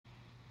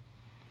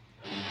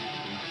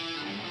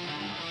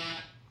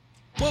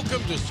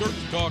Welcome to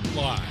Search Talk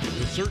Live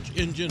with search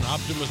engine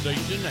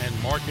optimization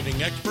and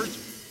marketing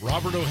experts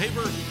Robert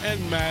O'Haver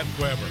and Matt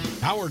Weber.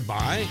 Powered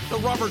by the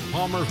Robert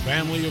Palmer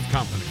family of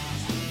companies.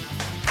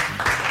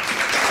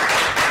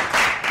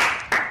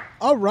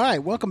 All right,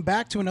 welcome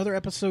back to another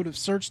episode of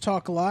Search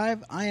Talk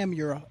Live. I am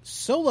your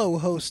solo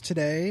host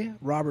today,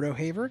 Robert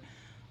O'Haver.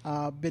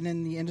 Been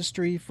in the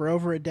industry for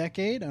over a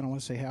decade. I don't want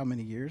to say how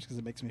many years because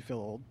it makes me feel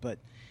old, but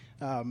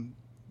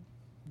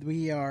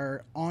we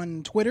are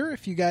on Twitter.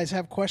 If you guys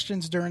have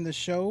questions during the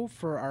show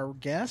for our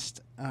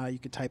guest, you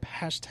could type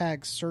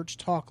hashtag Search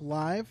Talk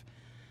Live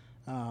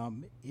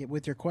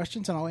with your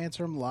questions, and I'll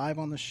answer them live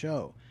on the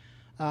show.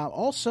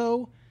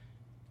 Also,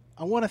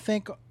 I want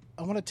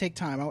to take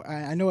time.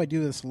 I know I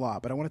do this a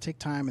lot, but I want to take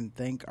time and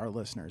thank our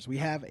listeners. We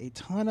have a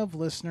ton of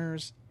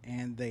listeners,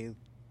 and they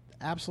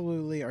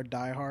absolutely are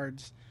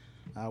diehards.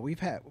 We've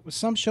had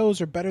some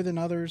shows are better than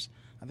others.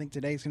 I think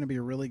today's going to be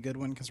a really good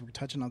one because we're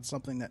touching on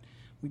something that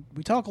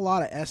we talk a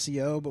lot of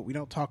SEO, but we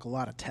don't talk a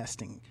lot of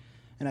testing.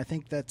 And I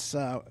think that's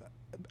a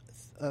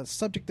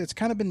subject that's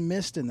kind of been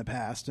missed in the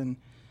past, and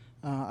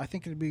I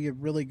think it'd be a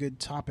really good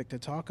topic to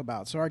talk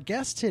about. So our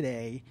guest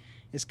today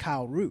is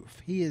Kyle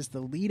Roof. He is the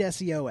lead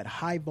SEO at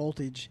High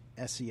Voltage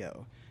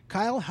SEO.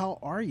 Kyle, how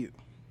are you?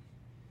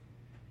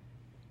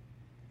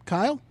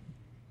 Kyle?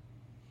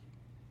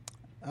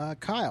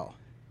 Kyle.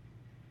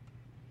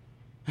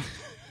 I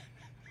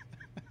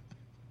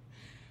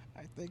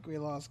think we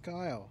lost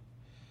Kyle.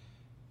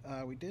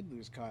 We did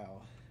lose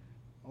Kyle.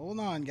 Hold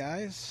on,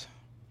 guys.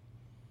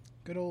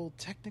 Good old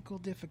technical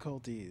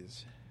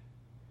difficulties.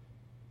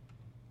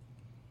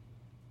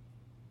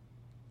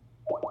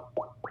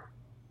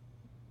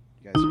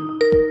 You guys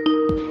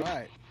hear? All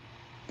right.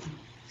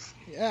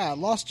 Yeah, I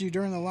lost you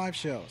during the live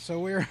show. So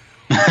we are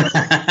live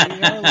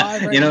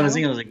right now. You know what I was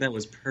thinking? I was like, that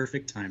was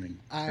perfect timing.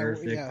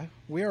 Perfect. Yeah,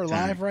 we are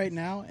live right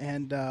now,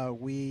 and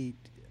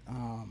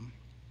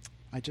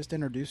I just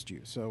introduced you.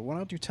 So why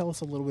don't you tell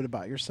us a little bit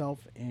about yourself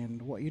and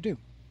what you do?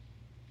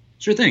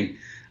 Sure thing.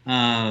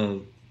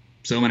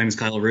 So my name is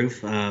Kyle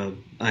Roof. I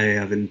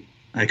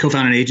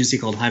co-founded an agency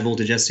called High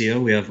Voltage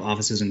SEO. We have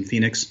offices in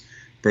Phoenix,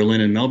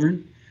 Berlin, and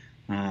Melbourne.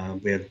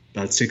 We have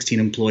about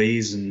 16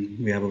 employees, and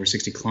we have over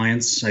 60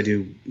 clients. I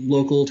do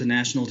local to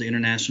national to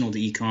international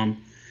to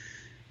e-com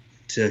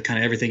to kind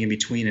of everything in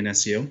between in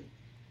SEO.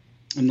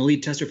 I'm the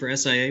lead tester for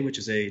SIA, which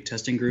is a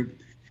testing group.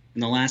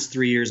 In the last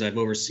 3 years, I've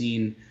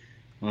overseen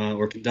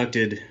or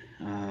conducted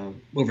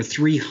over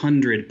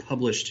 300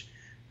 published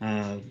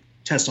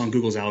tests on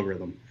Google's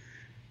algorithm.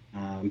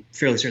 I'm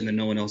fairly certain that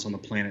no one else on the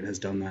planet has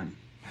done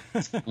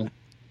that.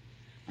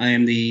 I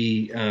am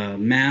the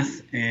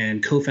math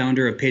and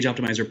co-founder of Page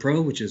Optimizer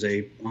Pro, which is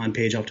a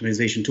on-page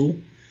optimization tool.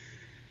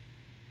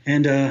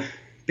 And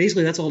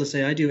basically, that's all to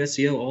say. I do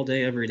SEO all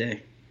day, every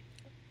day.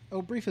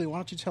 Oh, briefly, why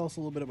don't you tell us a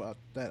little bit about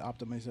that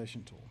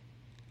optimization tool?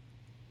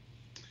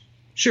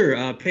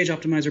 Sure. Page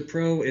Optimizer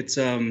Pro, it's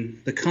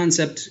the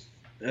concept,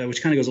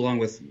 which kind of goes along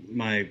with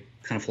my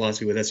kind of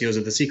philosophy with SEO, is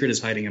that the secret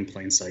is hiding in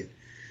plain sight.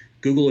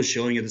 Google is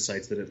showing you the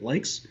sites that it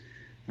likes.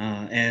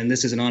 And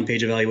this is an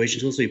on-page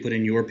evaluation tool, so you put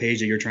in your page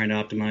that you're trying to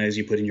optimize,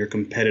 you put in your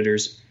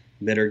competitors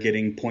that are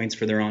getting points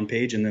for their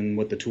on-page, and then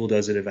what the tool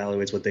does, it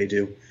evaluates what they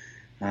do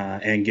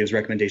and gives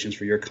recommendations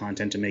for your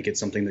content to make it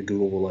something that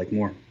Google will like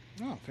more.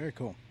 Oh, very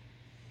cool.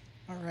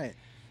 All right.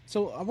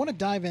 So I want to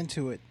dive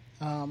into it.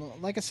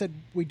 Like I said,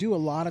 we do a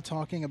lot of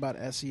talking about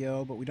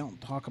SEO, but we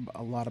don't talk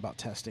a lot about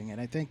testing, and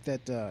I think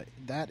that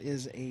that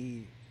is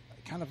a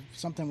kind of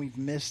something we've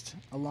missed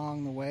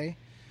along the way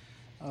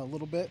a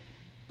little bit.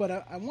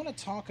 But I want to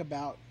talk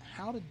about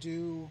how to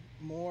do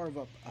more of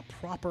a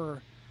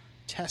proper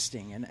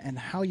testing and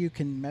how you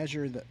can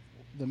measure the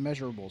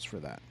measurables for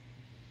that.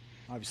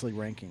 Obviously,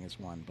 ranking is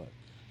one, but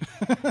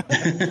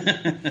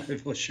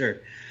well, sure.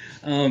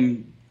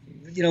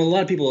 A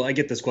lot of people, I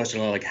get this question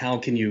a lot, like, how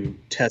can you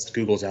test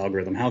Google's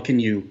algorithm? How can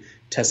you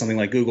test something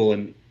like Google?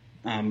 And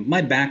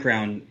my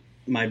background,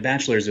 my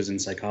bachelor's is in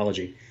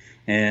psychology,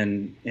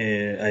 and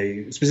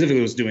I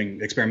specifically was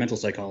doing experimental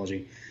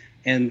psychology.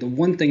 And the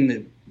one thing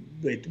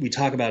that we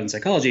talk about in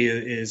psychology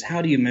is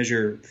how do you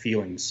measure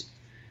feelings?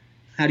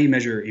 How do you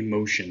measure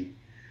emotion?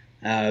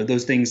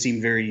 Those things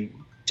seem very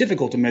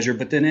difficult to measure,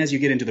 but then as you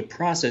get into the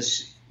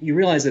process, you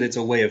realize that it's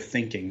a way of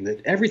thinking,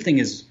 that everything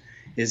is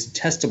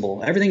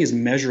testable. Everything is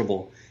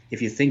measurable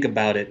if you think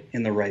about it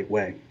in the right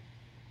way.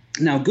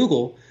 Now,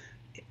 Google,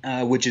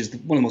 which is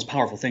one of the most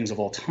powerful things of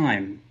all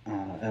time,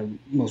 one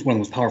of the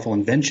most powerful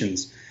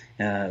inventions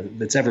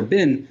that's ever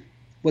been,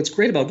 what's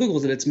great about Google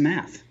is that it's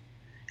math.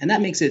 And that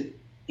makes it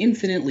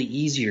infinitely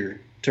easier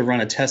to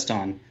run a test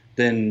on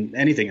than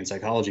anything in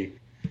psychology.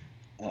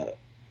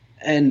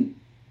 And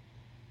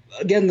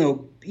again,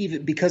 though,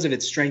 even because of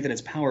its strength and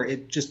its power,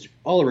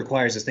 all it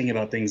requires is thinking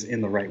about things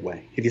in the right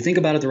way. If you think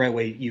about it the right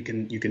way, you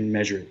can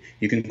measure it.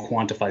 You can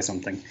quantify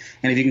something.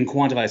 And if you can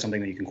quantify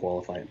something, then you can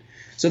qualify it.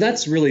 So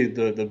that's really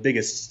the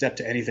biggest step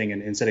to anything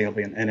in setting up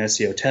an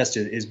SEO test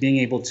is being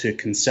able to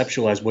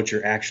conceptualize what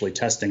you're actually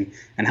testing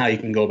and how you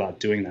can go about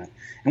doing that.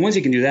 And once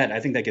you can do that, I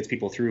think that gets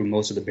people through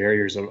most of the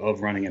barriers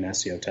of running an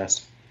SEO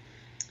test.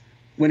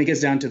 when it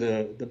gets down to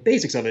the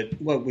basics of it,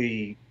 what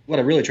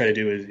I really try to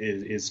do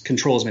is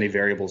control as many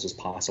variables as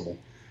possible.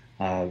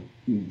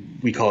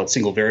 We call it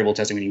single variable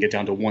testing when you can get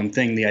down to one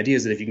thing. The idea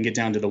is that if you can get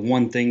down to the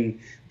one thing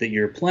that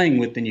you're playing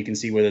with, then you can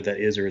see whether that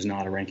is or is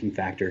not a ranking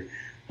factor,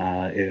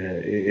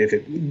 if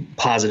it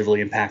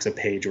positively impacts a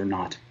page or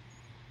not.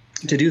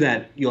 To do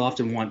that, you'll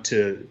often want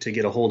to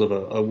get a hold of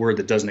a word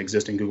that doesn't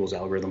exist in Google's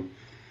algorithm.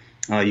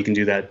 You can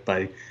do that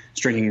by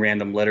stringing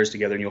random letters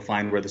together, and you'll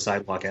find where the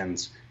sidewalk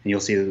ends. And you'll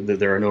see that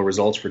there are no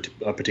results for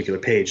a particular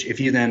page. If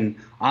you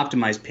then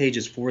optimize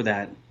pages for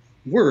that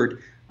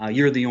word,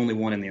 you're the only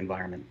one in the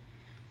environment.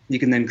 You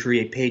can then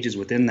create pages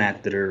within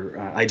that are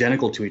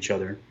identical to each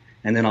other,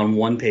 and then on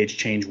one page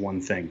change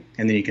one thing.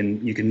 And then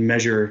you can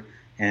measure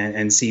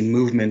and see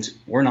movement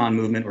or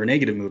non-movement or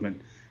negative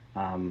movement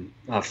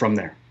from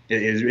there.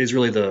 It is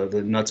really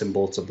the nuts and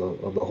bolts of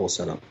the whole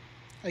setup.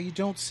 You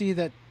don't see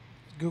that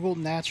Google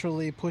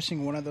naturally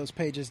pushing one of those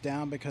pages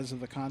down because of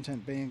the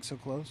content being so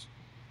close?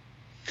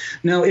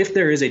 No, if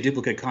there is a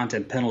duplicate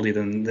content penalty,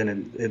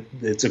 then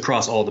it's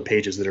across all the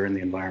pages that are in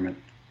the environment.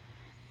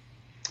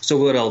 So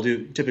what I'll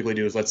typically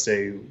do is, let's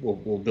say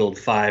we'll build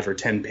 5 or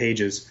 10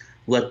 pages,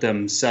 let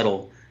them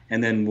settle,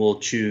 and then we'll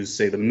choose,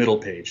 say, the middle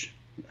page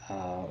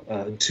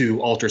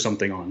to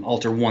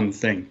alter one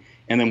thing,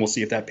 and then we'll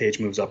see if that page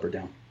moves up or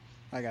down.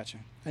 I got you.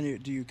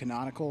 And do you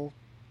canonical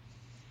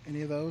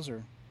any of those,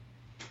 or?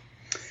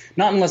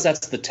 Not unless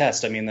that's the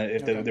test. I mean,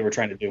 if they were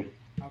trying to do.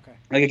 Okay.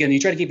 Like, again, you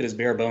try to keep it as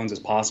bare bones as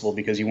possible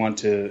because you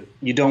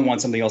don't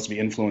want something else to be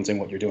influencing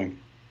what you're doing.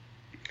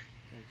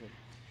 Very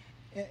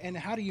good. And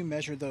how do you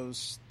measure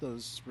those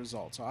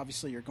results? So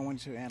obviously, you're going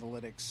to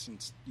analytics and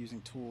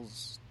using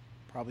tools,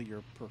 probably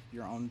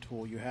your own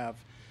tool you have.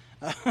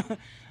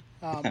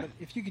 But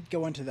if you could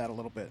go into that a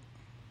little bit.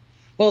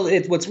 Well,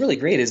 what's really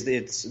great is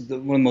it's one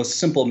of the most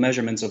simple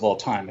measurements of all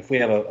time. If we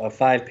have a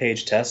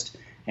 5-page test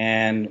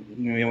and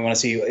we want to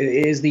see,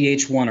 is the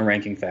H1 a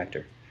ranking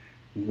factor,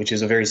 which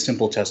is a very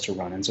simple test to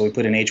run. And so we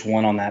put an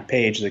H1 on that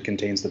page that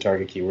contains the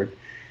target keyword,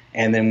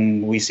 and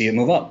then we see it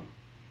move up.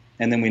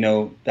 And then we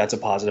know that's a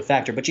positive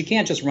factor. But you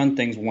can't just run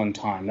things one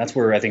time. That's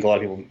where I think a lot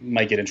of people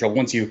might get in trouble.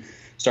 Once you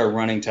start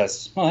running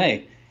tests, oh,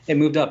 hey, it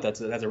moved up.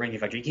 That's a ranking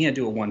factor. You can't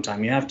do it one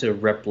time. You have to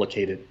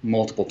replicate it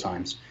multiple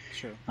times.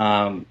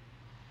 Sure.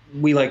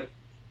 We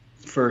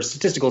for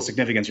statistical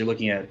significance, you're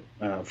looking at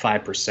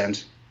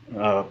 5%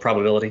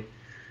 probability.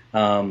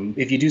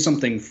 If you do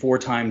something 4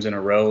 times in a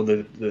row,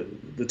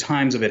 the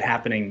times of it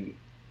happening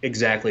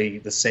exactly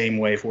the same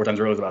way 4 times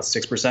in a row is about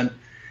 6%.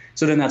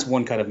 So then that's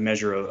one kind of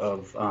measure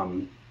of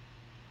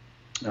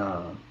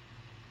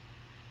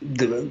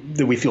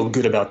that we feel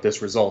good about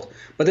this result.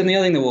 But then the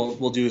other thing that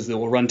we'll do is that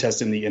we'll run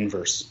tests in the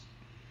inverse.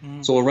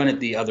 Mm. So we'll run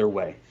it the other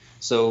way.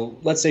 So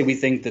let's say we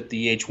think that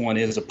the H1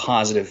 is a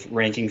positive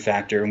ranking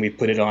factor, and we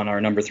put it on our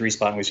number 3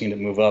 spot, and we've seen it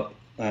move up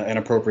an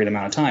appropriate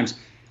amount of times.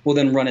 We'll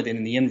then run it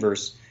in the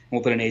inverse, and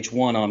we'll put an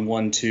H1 on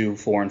 1, 2,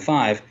 4, and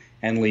 5,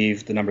 and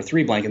leave the number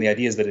 3 blank. And the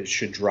idea is that it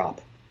should drop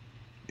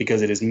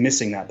because it is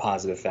missing that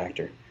positive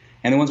factor.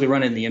 And then once we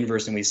run it in the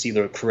inverse and we see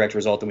the correct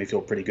result, then we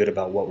feel pretty good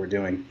about what we're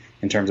doing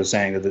in terms of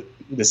saying that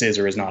this is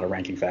or is not a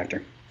ranking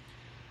factor.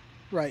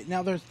 Right.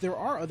 Now, there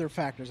are other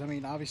factors. I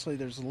mean, obviously,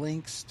 there's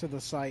links to the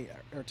site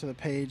or to the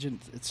page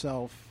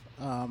itself.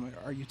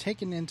 Are you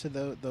taking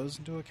those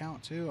into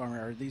account too? Or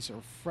are these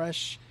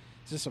fresh?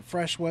 Is this a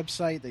fresh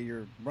website that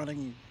you're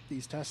running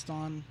these tests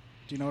on?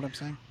 Do you know what I'm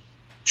saying?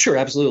 Sure,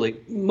 absolutely.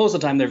 Most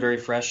of the time, they're very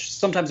fresh.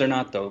 Sometimes they're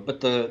not, though.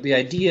 But the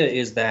idea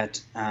is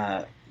that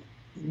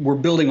we're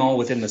building all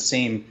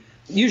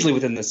usually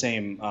within the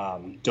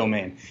same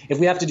domain. If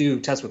we have to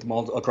do tests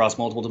across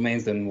multiple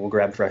domains, then we'll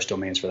grab fresh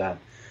domains for that.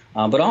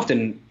 But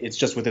often it's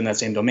just within that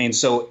same domain.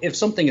 So if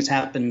something has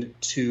happened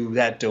to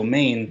that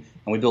domain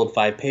and we build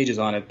 5 pages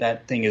on it,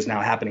 that thing is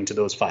now happening to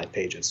those 5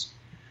 pages.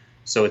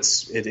 So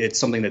it's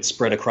something that's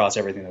spread across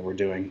everything that we're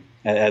doing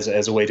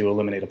as a way to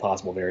eliminate a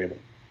possible variable.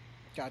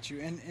 Got you.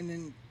 And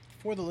then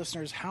for the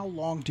listeners, how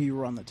long do you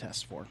run the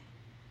test for?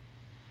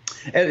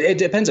 It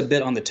depends a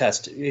bit on the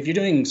test. If you're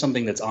doing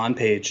something that's on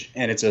page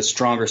and it's a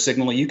stronger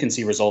signal, you can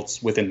see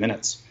results within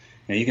minutes.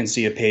 You can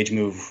see a page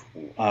move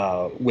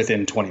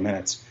within 20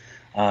 minutes.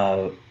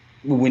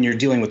 When you're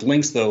dealing with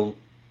links, though,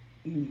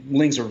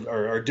 links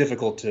are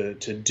difficult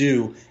to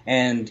do,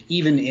 and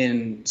even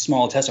in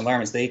small test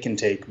environments, they can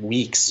take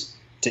weeks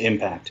to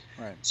impact.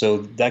 Right. So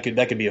that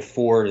could be a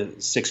 4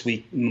 to 6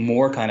 week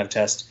more kind of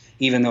test,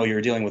 even though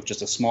you're dealing with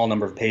just a small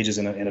number of pages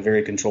in a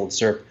very controlled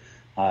SERP.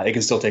 It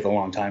can still take a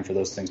long time for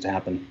those things to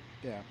happen.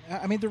 Yeah,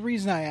 I mean, the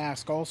reason I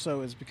ask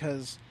also is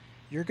because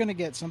sometimes you're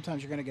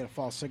going to get a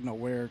false signal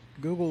where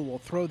Google will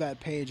throw that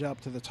page up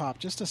to the top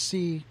just to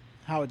see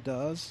how it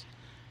does.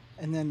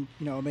 And then,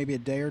 maybe a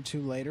day or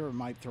two later, it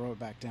might throw it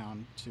back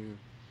down to.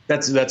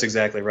 That's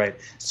exactly right.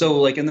 So,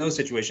 like in those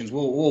situations,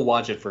 we'll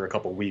watch it for a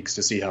couple weeks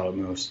to see how it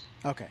moves.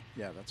 Okay,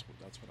 yeah, that's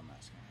what I'm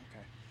asking.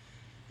 Okay.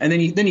 And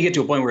then you get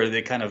to a point where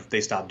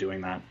they stop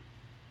doing that.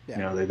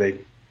 Yeah.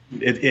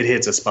 It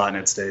hits a spot and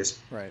it stays.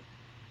 Right.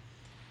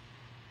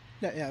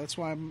 Yeah, that's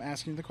why I'm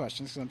asking the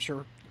questions, because I'm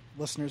sure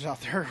listeners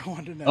out there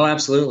want to know. Oh,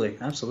 absolutely.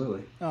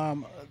 Absolutely.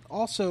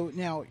 Also,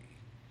 now,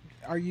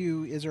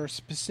 is there a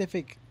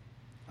specific,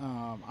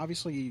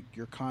 obviously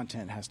your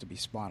content has to be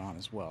spot on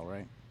as well,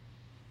 right?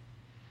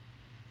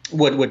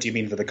 What do you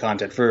mean for the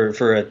content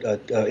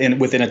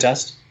within a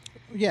test?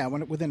 Yeah,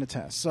 within a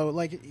test. So,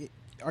 like,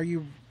 are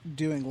you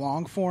doing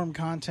long form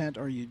content?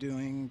 Are you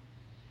doing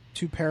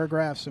 2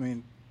 paragraphs? I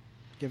mean,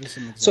 give us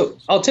some examples. So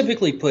I'll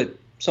typically put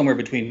somewhere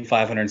between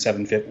 500 and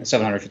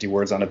 750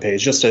 words on a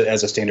page, just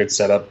as a standard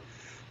setup.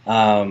 But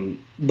I'm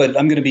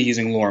going to be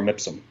using lorem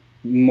ipsum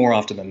more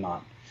often than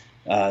not.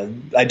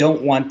 I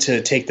don't want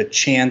to take the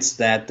chance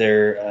that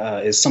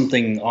there is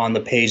something on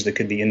the page that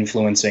could be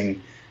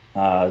influencing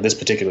this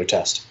particular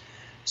test.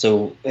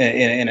 So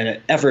in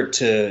an effort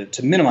to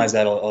minimize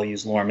that, I'll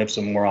use lorem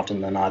ipsum more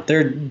often than not. There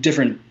are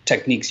different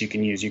techniques you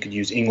can use. You could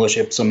use English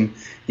ipsum.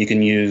 You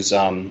can use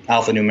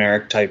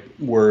alphanumeric type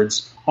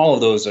words. All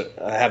of those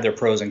have their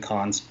pros and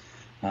cons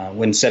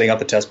when setting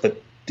up a test.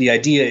 But the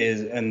idea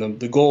is, and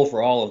the goal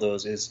for all of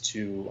those is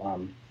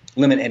to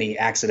limit any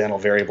accidental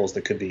variables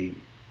that could be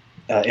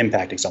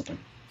impacting something.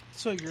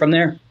 So from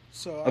there.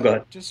 So go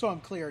ahead. Just so I'm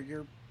clear,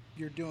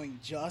 you're doing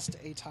just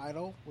a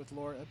title with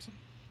lorem ipsum?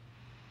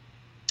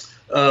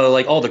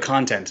 Like all the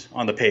content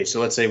on the page.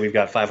 So let's say we've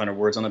got 500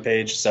 words on the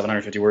page,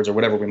 750 words, or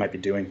whatever we might be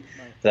doing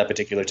for that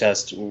particular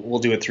test. We'll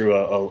do it through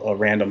a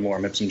random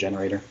lorem ipsum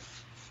generator.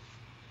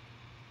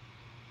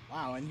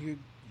 Wow, and you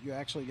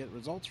actually get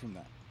results from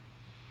that?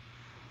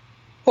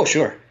 Oh,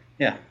 sure.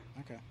 Yeah.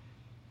 Okay.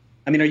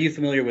 I mean, are you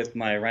familiar with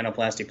my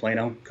rhinoplasty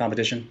plano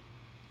competition?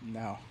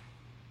 No.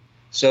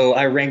 So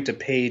I ranked a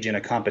page in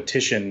a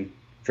competition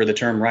for the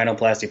term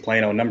rhinoplasty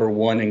plano,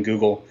 #1 in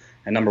Google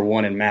and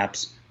 #1 in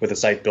Maps, with a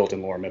site built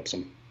in lorem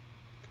ipsum.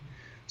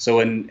 So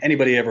when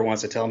anybody ever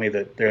wants to tell me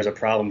that there's a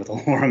problem with a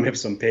lorem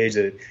ipsum page,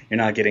 that you're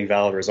not getting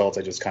valid results,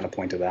 I just kind of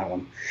point to that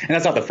one. And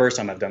that's not the first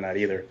time I've done that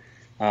either.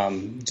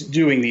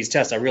 Doing these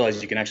tests, I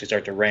realized you can actually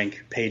start to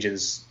rank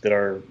pages that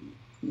are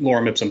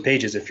lorem ipsum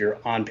pages if your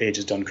on page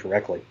is done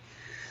correctly.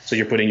 So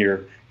you're putting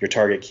your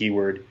target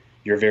keyword,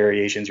 your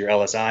variations, your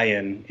LSI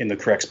in the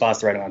correct spots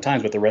the right amount of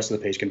times, but the rest of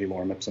the page can be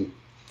lorem ipsum.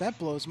 That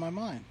blows my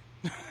mind.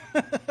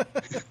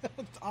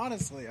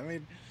 Honestly, I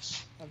mean,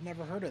 I've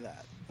never heard of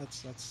that.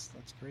 That's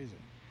crazy.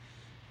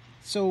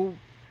 So,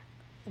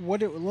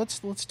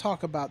 let's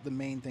talk about the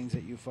main things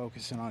that you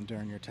focus in on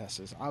during your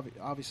tests.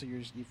 Obviously,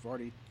 you've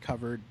already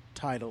covered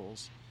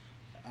titles.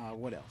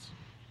 What else?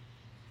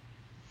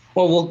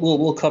 Well,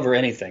 we'll cover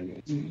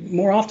anything.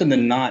 More often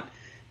than not,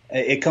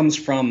 it comes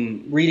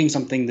from reading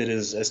something that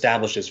is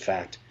established as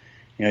fact.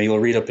 You know, you'll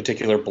read a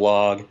particular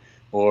blog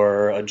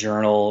or a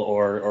journal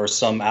or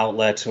some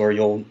outlet, or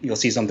you'll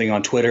see something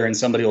on Twitter and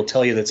somebody will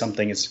tell you that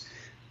something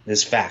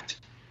is fact.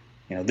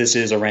 You know, this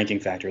is a ranking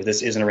factor,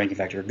 this isn't a ranking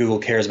factor, or Google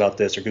cares about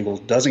this, or Google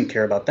doesn't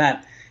care about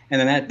that, and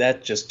then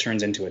that just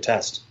turns into a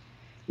test.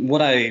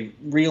 What I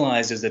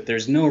realized is that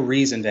there's no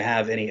reason to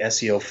have any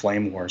SEO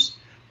flame wars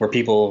where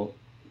people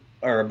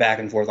are back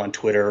and forth on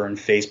Twitter or on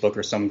Facebook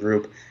or some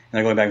group, and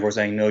they're going back and forth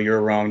saying, no,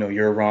 you're wrong, no,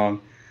 you're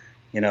wrong,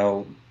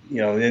 and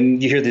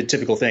you hear the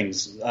typical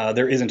things.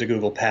 There isn't a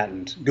Google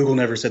patent. Google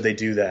never said they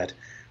do that.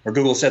 Or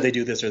Google said they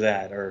do this or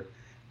that. Or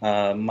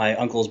my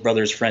uncle's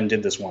brother's friend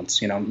did this once.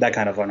 That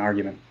kind of an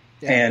argument.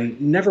 Yeah. And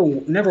never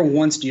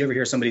once do you ever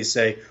hear somebody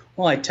say,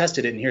 well, I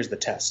tested it and here's the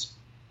test.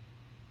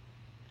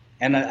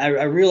 And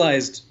I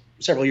realized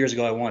several years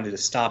ago I wanted to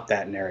stop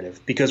that narrative,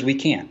 because we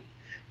can.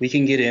 We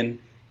can get in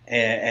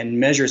and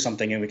measure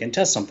something and we can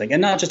test something.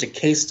 And not just a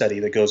case study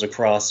that goes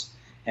across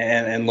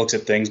and looks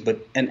at things,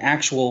 but an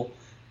actual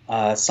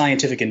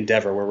scientific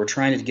endeavor where we're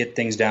trying to get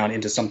things down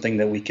into something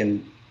that we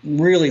can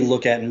really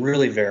look at and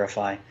really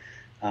verify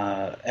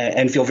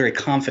and feel very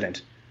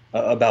confident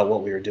about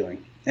what we are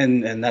doing.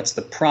 And that's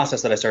the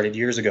process that I started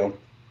years ago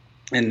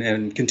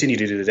and continue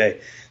to do today.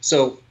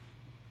 So,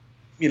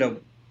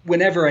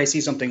 whenever I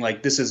see something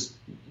like this is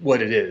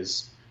what it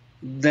is,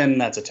 then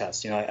that's a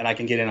test, and I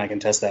can get in, I can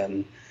test that.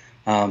 And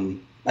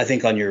I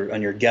think on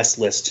your guest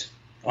list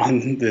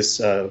on this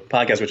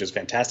podcast, which is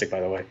fantastic,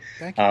 by the way,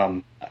 thank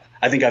you.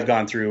 I think I've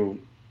gone through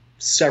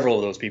several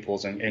of those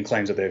people's and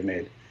claims that they've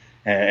made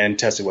and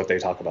tested what they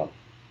talk about.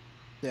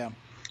 Yeah.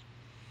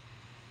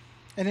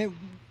 And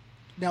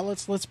now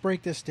let's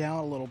break this down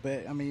a little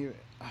bit. I mean,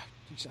 I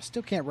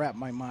still can't wrap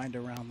my mind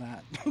around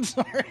that. I'm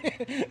sorry.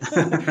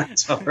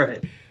 That's all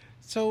right.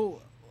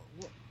 So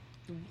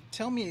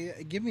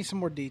give me some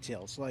more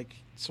details, like,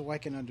 so I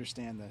can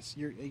understand this.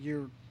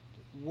 You're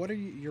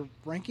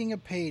ranking a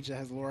page that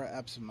has lorem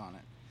ipsum on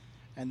it,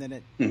 and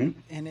then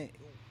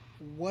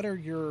what are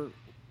you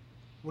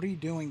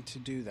doing to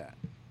do that?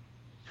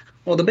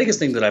 Well, the biggest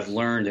thing that I've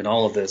learned in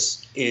all of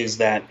this is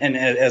that, and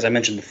as I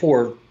mentioned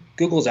before,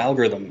 Google is an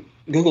algorithm.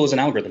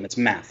 It's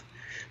math.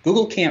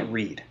 Google can't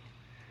read.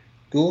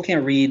 Google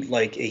can't read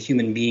like a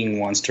human being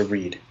wants to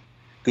read.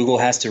 Google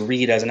has to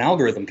read as an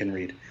algorithm can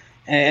read.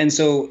 And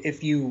so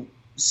if you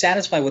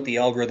satisfy what the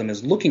algorithm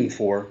is looking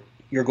for,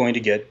 you're going to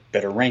get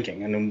better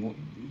ranking. And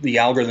the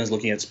algorithm is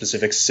looking at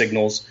specific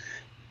signals,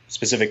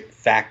 specific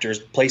factors,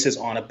 places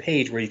on a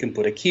page where you can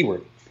put a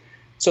keyword.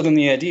 So then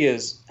the idea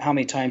is how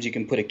many times you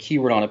can put a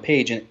keyword on a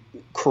page and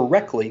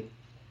correctly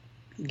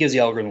gives the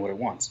algorithm what it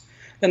wants.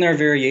 Then there are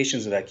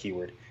variations of that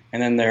keyword,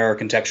 and then there are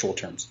contextual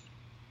terms.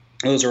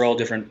 Those are all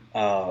different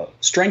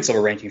strengths of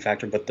a ranking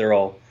factor, but they're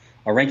all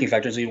ranking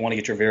factors. So you want to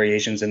get your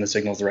variations in the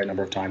signals the right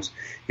number of times.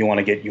 You want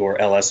to get your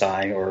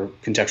LSI or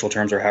contextual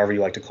terms, or however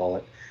you like to call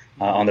it,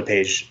 on the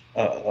page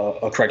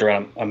a correct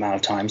amount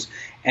of times.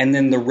 And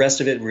then the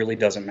rest of it really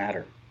doesn't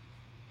matter.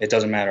 It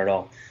doesn't matter at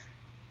all.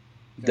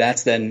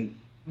 That's then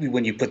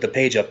when you put the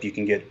page up, you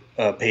can get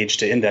a page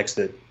to index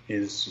that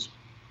is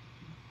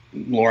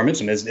lorem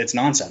ipsum. It's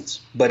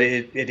nonsense, but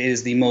it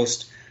is the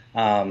most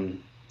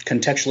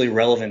contextually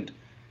relevant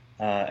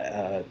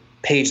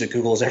page that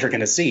Google is ever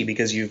going to see,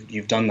 because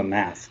you've done the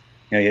math.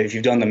 If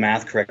you've done the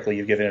math correctly,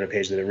 you've given it a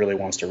page that it really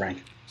wants to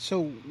rank.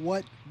 So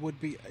what would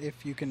be,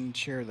 if you can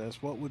share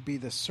this, what would be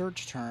the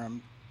search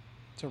term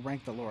to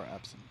rank the Laura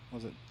Epson?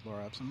 Was it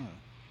Laura Epson? Or?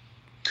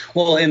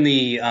 Well, in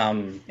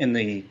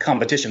the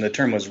competition, the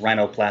term was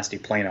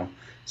rhinoplasty Plano.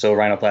 So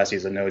rhinoplasty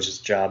is a nose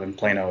job, and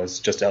Plano is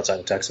just outside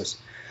of Texas.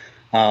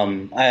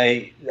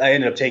 I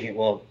ended up taking,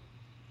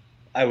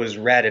 I was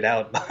ratted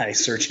out by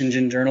Search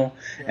Engine Journal,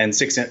 and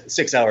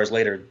 6 hours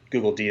later,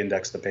 Google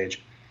de-indexed the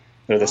page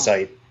or the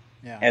site.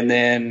 Yeah. And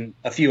then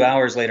a few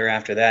hours later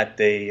after that,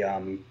 they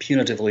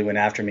punitively went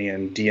after me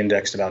and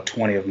de-indexed about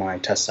 20 of my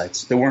test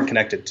sites that weren't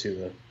connected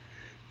to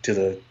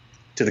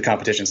the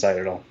competition site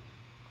at all.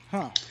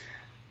 Huh.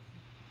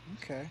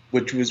 Okay.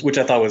 Which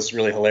I thought was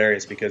really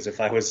hilarious, because if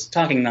I was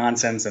talking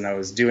nonsense and I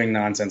was doing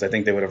nonsense, I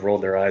think they would have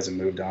rolled their eyes and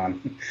moved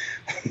on.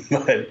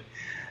 But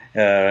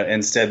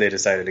instead, they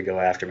decided to go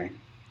after me.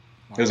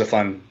 Wow. It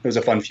was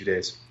a fun few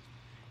days.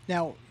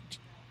 Now,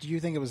 do you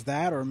think it was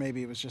that, or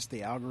maybe it was just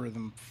the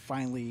algorithm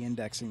finally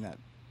indexing that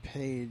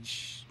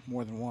page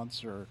more than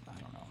once, or I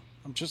don't know?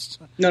 I'm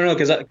just no,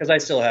 because I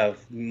still have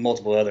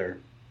multiple other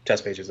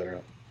test pages that are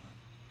up,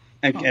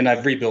 and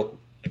I've rebuilt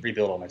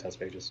all my test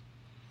pages.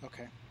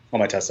 Okay. All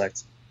my test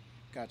sites.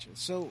 Gotcha.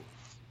 So,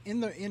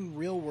 in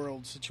real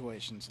world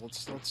situations,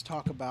 let's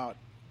talk about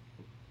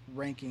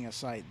ranking a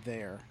site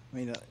there. I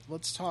mean,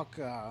 let's talk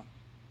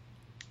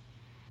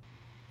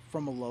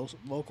from a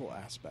local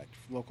aspect,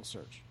 local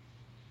search.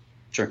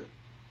 Sure.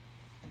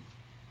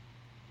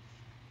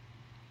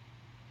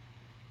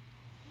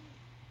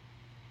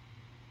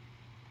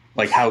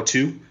 Like how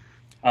to?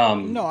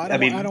 No, I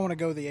don't want to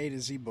go the A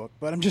to Z book,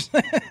 but I'm just.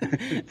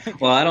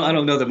 Well, I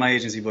don't know that my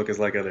agency book is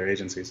like other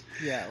agencies.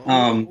 Yeah.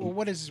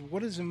 What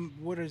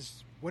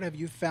have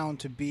you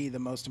found to be the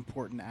most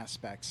important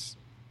aspects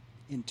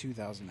in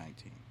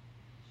 2019?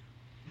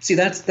 See,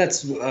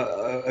 that's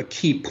a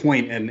key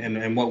point,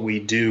 and what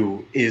we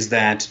do is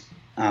that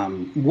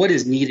what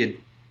is needed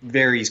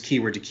varies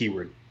keyword to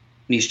keyword,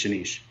 niche to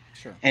niche.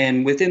 Sure.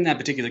 And within that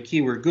particular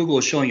keyword, Google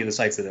is showing you the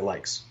sites that it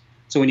likes.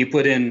 So when you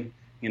put in,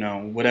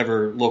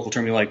 whatever local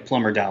term you like,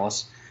 Plumber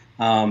Dallas,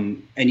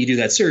 and you do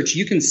that search,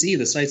 you can see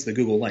the sites that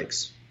Google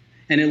likes.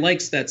 And it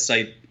likes that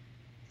site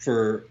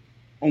for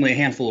only a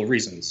handful of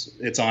reasons.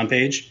 It's on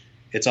page,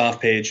 it's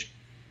off page,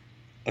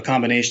 a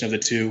combination of the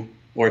two,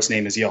 or its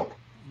name is Yelp.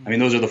 I mean,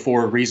 those are the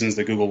 4 reasons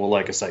that Google will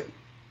like a site.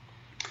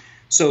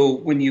 So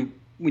when you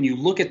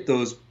look at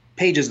those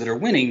pages that are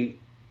winning,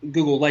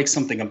 Google likes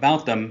something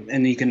about them,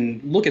 and you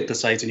can look at the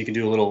sites and you can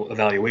do a little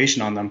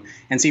evaluation on them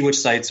and see which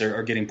sites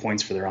are getting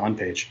points for their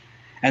on-page.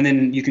 And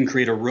then you can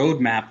create a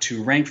roadmap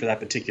to rank for that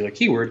particular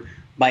keyword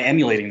by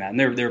emulating that. And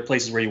there are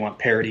places where you want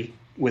parity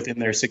within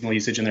their signal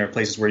usage, and there are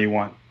places where you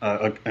want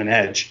an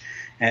edge.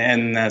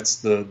 And that's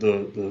the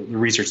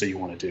research that you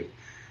want to do.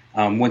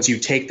 Once you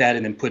take that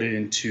and then put it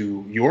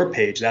into your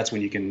page, that's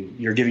when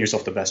you're giving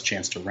yourself the best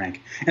chance to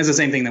rank. And it's the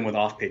same thing then with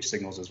off-page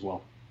signals as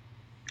well.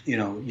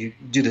 You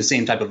do the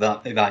same type of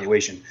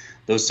evaluation.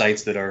 Those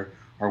sites that are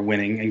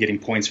winning and getting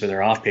points for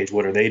their off-page,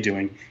 what are they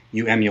doing?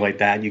 You emulate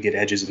that. You get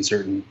edges in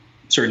certain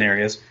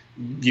areas.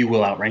 You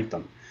will outrank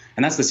them.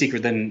 And that's the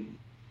secret. Then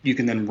you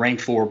can then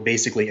rank for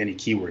basically any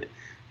keyword.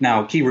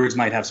 Now, keywords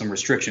might have some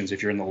restrictions.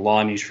 If you're in the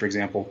law niche, for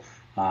example,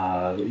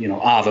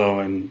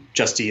 Avo and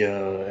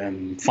Justia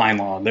and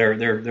FindLaw,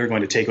 they're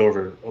going to take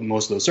over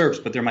most of those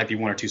SERPs, but there might be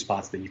 1 or 2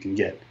 spots that you can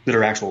get that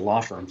are actual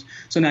law firms.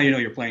 So now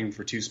you're playing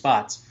for 2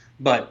 spots,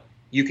 but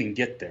you can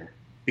get there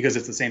because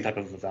it's the same type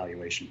of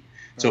evaluation.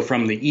 Right. So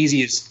from the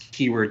easiest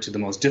keyword to the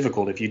most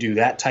difficult, if you do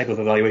that type of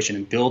evaluation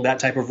and build that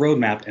type of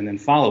roadmap and then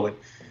follow it,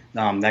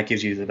 that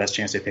gives you the best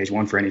chance at page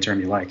 1 for any term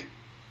you like.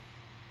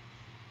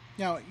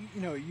 Now,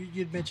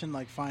 you'd mentioned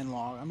like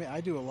FindLaw. I mean,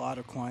 I do a lot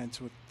of clients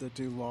that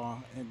do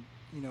law, and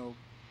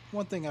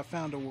one thing I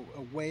found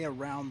a way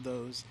around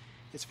those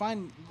is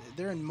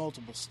they're in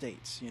multiple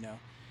states.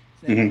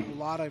 Mm-hmm. A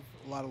lot of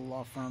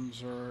law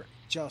firms are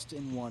just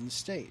in one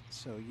state,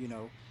 so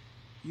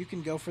you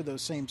can go for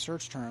those same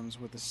search terms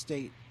with the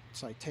state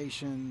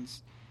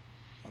citations,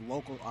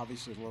 local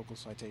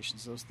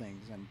citations, those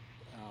things, and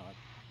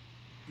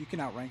you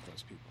can outrank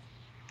those people.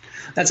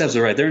 That's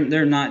absolutely right.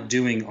 They're not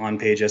doing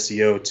on-page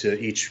SEO to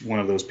each one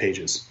of those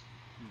pages.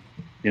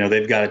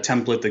 They've got a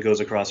template that goes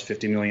across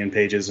 50 million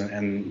pages,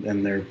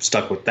 and they're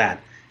stuck with that.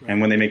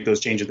 And when they make those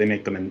changes, they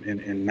make them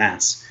in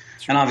mass.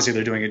 And obviously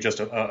they're doing it just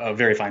a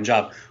very fine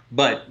job.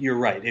 But you're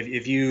right.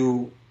 If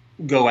you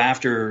go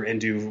after and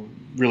do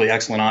really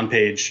excellent on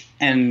page,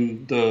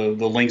 and the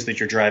links that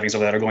you're driving so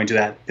that are going to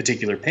that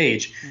particular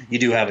page, you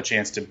do have a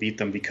chance to beat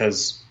them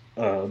because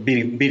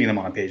beating them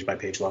on a page by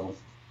page level.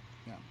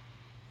 Yeah.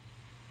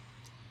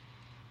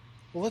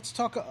 Well, let's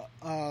talk.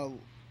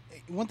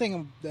 One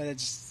thing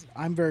that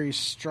I'm very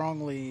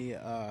strongly,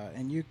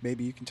 and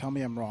maybe you can tell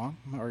me I'm wrong,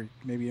 or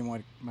maybe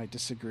you might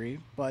disagree,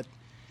 but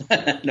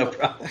no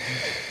problem.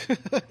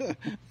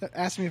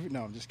 Ask me.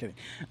 No, I'm just kidding.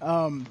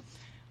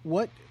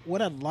 What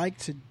I'd like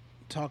to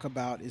talk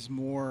about is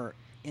more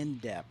in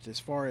depth as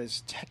far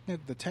as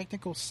the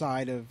technical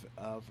side of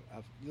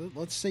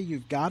let's say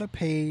you've got a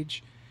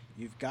page,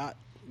 you've got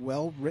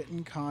well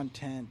written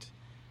content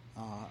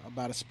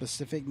about a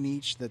specific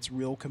niche that's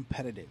real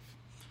competitive.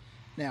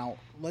 Now,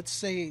 let's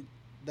say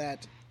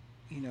that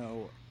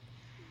let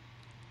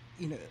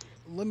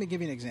me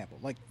give you an example.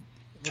 Like,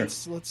 sure.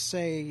 let's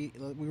say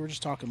we were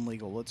just talking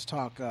legal. Let's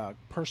talk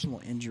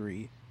personal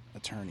injury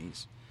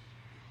attorneys.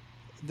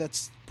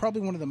 That's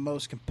probably one of the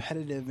most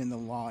competitive in the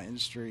law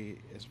industry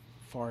as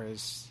far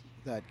as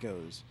that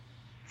goes.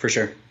 For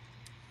sure.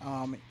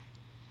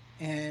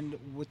 And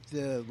with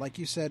like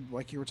you said,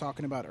 like you were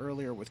talking about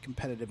earlier with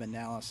competitive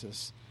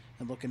analysis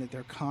and looking at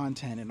their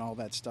content and all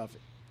that stuff,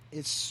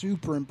 it's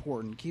super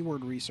important.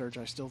 Keyword research,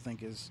 I still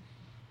think, is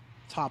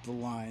top of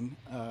the line,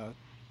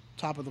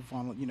 top of the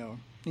funnel,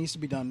 needs to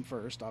be done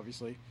first,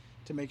 obviously,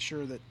 to make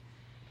sure that,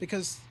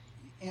 because,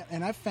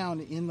 and I've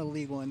found in the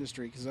legal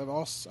industry, because I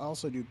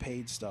also do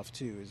paid stuff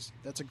too, is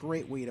that's a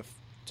great way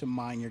to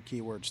mine your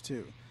keywords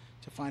too,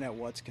 to find out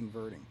what's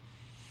converting.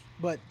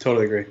 But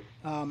totally agree.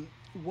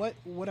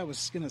 What I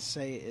was going to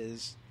say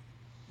is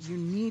you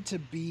need to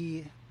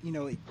be,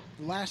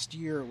 last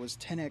year it was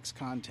 10x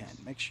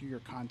content. Make sure your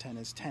content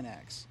is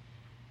 10x.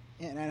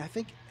 And I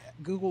think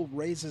Google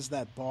raises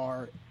that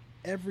bar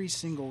every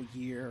single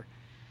year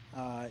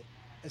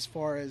as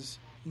far as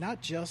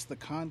not just the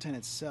content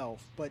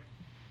itself, but,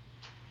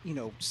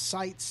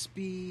 site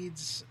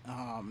speeds.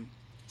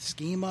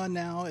 Schema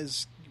now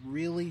is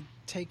really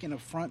taking a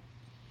front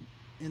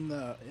in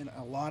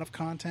a lot of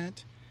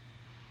content.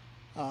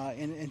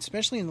 And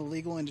especially in the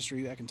legal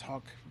industry, I can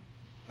talk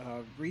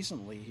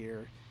recently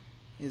here,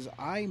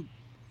 I'm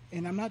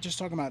not just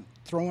talking about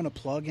throwing a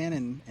plug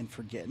in and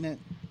forgetting it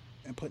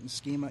and putting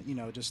schema,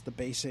 just the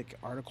basic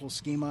article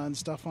schema and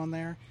stuff on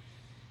there.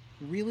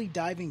 Really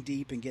diving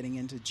deep and getting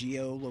into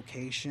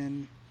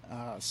geolocation,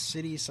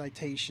 city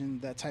citation,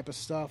 that type of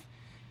stuff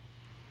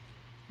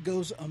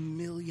goes a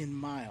million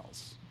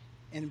miles.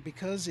 And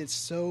because it's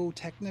so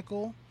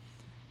technical,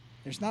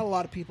 there's not a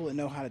lot of people that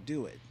know how to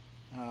do it.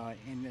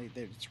 And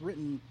it's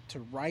written to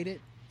write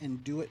it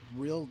and do it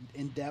real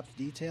in-depth,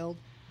 detailed.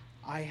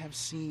 I have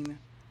seen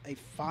a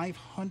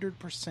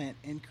 500%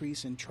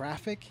 increase in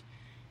traffic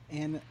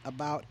and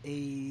about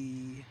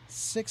a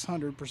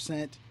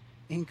 600%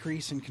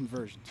 increase in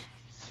conversions.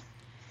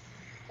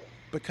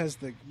 Because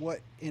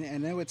and I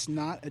know it's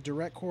not a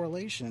direct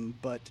correlation,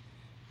 but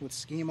with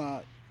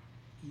schema,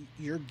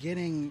 you're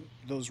getting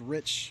those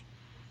rich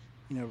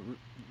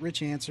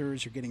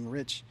answers. You're getting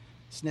rich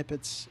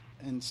snippets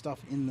and stuff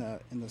in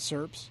the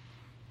SERPs,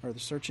 or the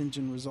search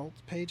engine results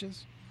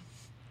pages,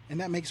 and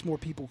that makes more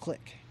people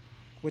click,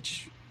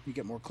 which you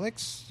get more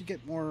clicks, you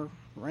get more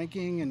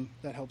ranking, and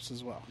that helps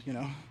as well.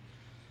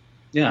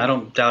 Yeah, I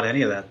don't doubt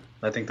any of that.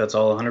 I think that's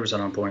all 100%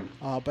 on point.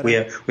 But we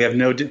have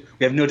no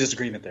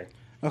disagreement there.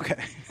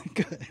 Okay,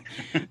 good.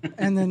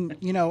 And then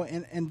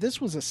and this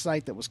was a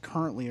site that was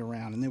currently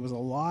around, and there was a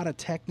lot of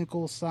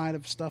technical side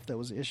of stuff that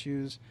was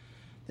issues.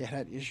 They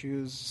had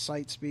issues.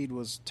 Site speed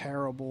was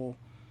terrible.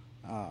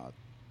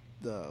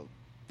 The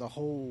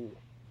whole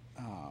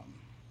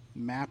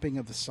mapping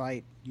of the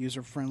site,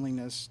 user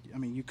friendliness. I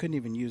mean, you couldn't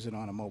even use it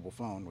on a mobile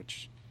phone,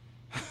 which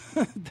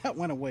that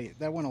went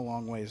a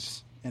long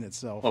ways in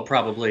itself. Well,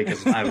 probably,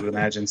 because I would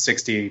imagine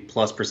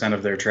 60+%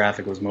 of their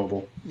traffic was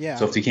mobile. Yeah.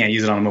 So if you can't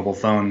use it on a mobile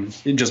phone,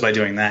 just by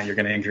doing that, you're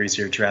going to increase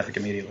your traffic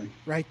immediately.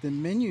 Right. The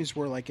menus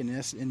were like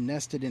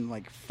nested in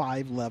like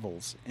 5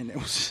 levels, and it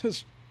was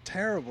just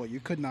terrible.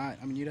 You could not.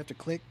 I mean, you'd have to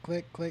click.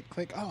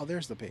 Oh,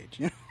 there's the page.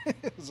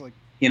 It was like.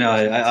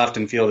 I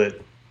often feel that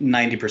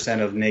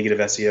 90% of negative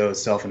SEO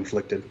is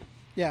self-inflicted.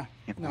 Yeah.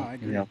 No, I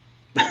agree.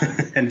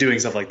 And doing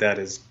stuff like that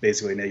is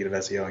basically negative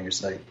SEO on your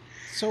site.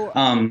 So.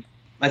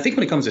 I think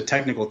when it comes to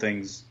technical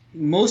things,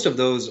 most of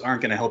those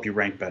aren't going to help you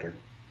rank better.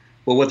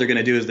 Well, what they're going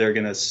to do is they're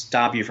going to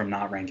stop you from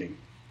not ranking.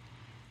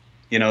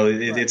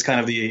 It's kind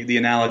of the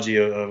analogy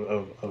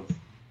of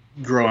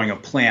growing a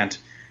plant.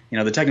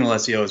 The technical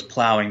SEO is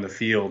plowing the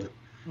field,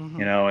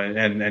 mm-hmm.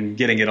 And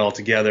getting it all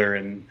together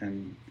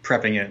and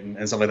prepping it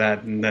and stuff like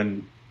that. And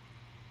then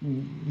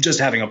just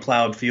having a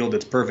plowed field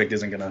that's perfect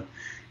isn't going to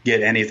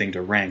get anything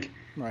to rank.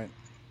 Right.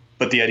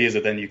 But the idea is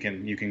that then you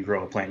can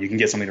grow a plant. You can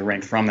get something to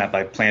rank from that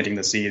by planting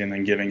the seed and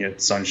then giving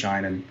it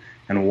sunshine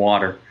and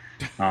water.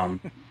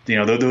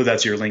 though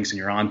that's your links and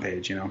your on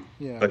page,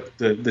 Yeah. But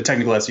the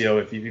technical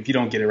SEO, if you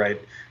don't get it right,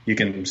 you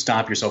can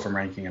stop yourself from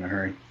ranking in a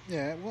hurry.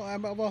 Yeah. Well,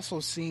 I've also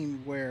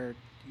seen where,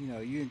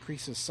 you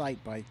increase a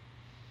site by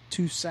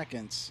 2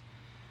 seconds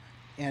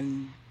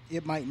and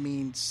it might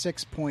mean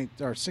 6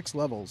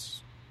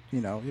 levels,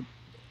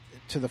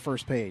 to the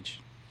first page,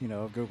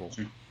 of Google.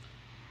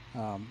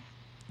 Sure.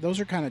 Those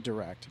are kind of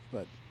direct,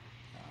 but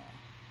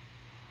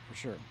for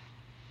sure.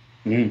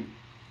 Mm-hmm.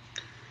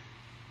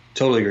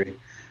 Totally agree.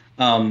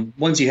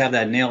 Once you have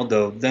that nailed,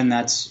 though, then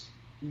that's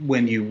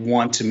when you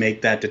want to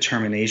make that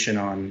determination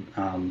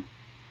on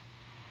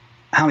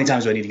how many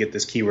times do I need to get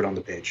this keyword on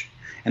the page.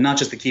 And not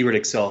just the keyword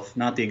itself,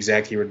 not the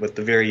exact keyword, but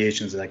the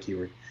variations of that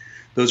keyword.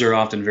 Those are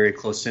often very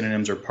close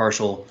synonyms or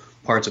partial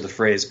parts of the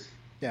phrase.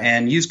 Yeah.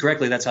 And used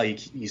correctly, that's how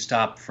you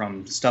stop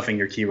from stuffing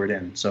your keyword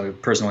in. So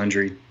personal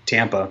injury,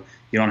 Tampa,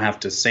 you don't have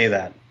to say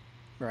that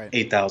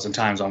 8,000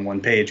 times on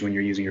one page when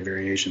you're using your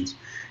variations.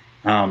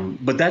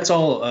 But that's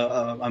all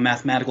a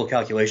mathematical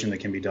calculation that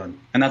can be done.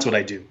 And that's what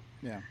I do.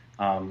 Yeah.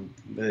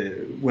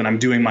 When I'm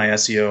doing my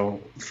SEO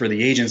for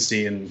the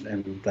agency,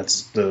 and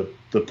that's the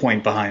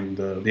point behind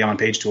the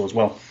on-page tool as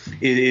well,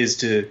 is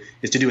to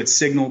do it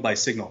signal by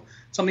signal.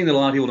 Something that a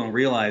lot of people don't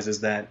realize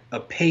is that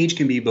a page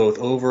can be both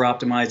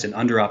over-optimized and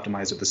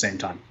under-optimized at the same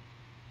time.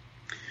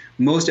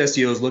 Most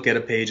SEOs look at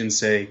a page and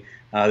say,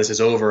 this is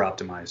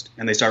over-optimized,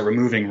 and they start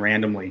removing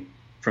randomly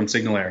from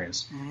signal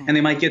areas. Mm-hmm. And they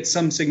might get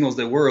some signals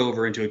that were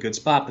over into a good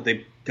spot, but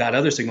they got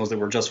other signals that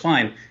were just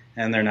fine,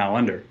 and they're now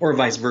under. Or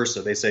vice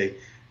versa. They say,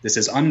 this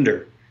is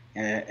under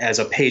as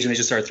a page, and they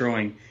just start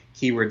throwing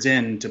keywords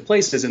into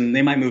places, and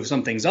they might move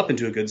some things up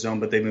into a good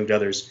zone, but they moved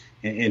others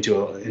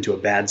into a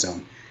bad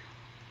zone.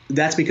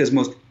 That's because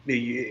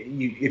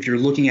if you're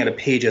looking at a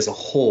page as a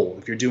whole,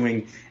 if you're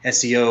doing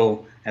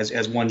SEO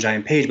as one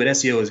giant page, but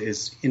SEO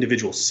is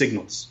individual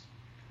signals.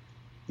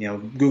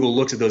 Google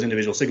looks at those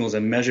individual signals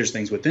and measures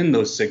things within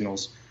those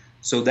signals.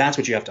 So that's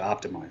what you have to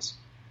optimize.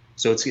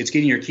 So it's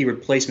getting your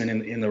keyword placement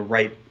in the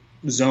right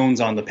zones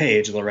on the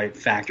page, the right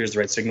factors, the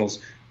right signals,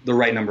 the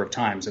right number of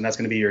times. And that's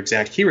going to be your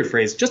exact keyword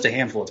phrase just a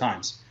handful of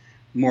times,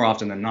 more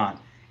often than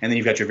not. And then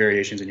you've got your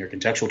variations in your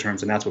contextual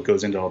terms, and that's what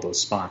goes into all those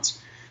spots.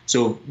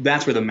 So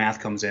that's where the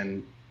math comes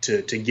in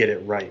to get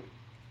it right.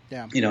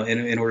 Yeah.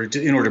 In order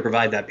to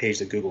provide that page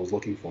that Google is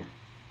looking for.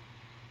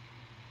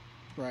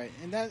 Right,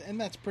 and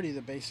that's pretty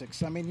the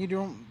basics. I mean, you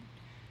don't,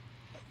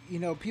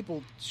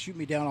 people shoot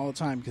me down all the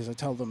time because I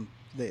tell them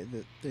they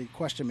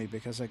question me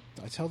because I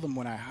tell them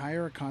when I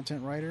hire a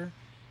content writer,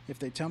 if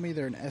they tell me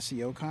they're an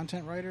SEO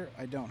content writer,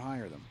 I don't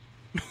hire them.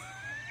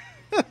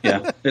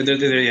 Yeah,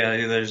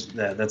 there's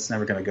that. That's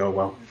never going to go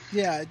well.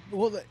 Yeah,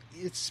 well,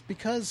 it's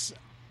because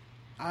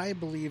I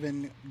believe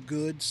in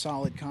good,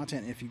 solid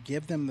content. If you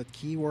give them the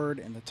keyword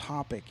and the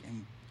topic,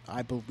 and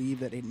I believe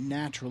that it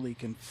naturally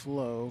can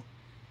flow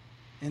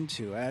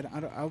into it.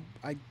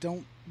 I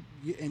don't,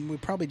 and we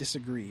probably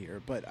disagree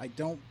here, but I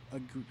don't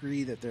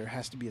agree that there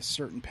has to be a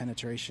certain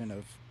penetration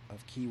of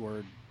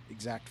keyword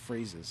exact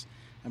phrases.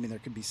 I mean, there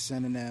could be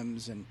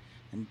synonyms and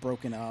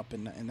broken up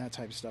and that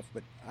type of stuff,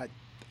 but I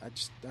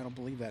don't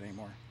believe that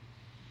anymore.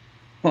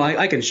 Well,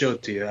 I can show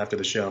it to you after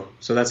the show,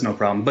 so that's no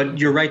problem. But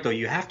you're right, though.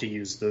 You have to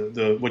use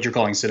the what you're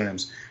calling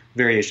synonyms,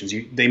 variations.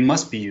 They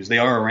must be used. They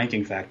are a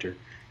ranking factor,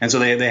 and so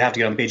they have to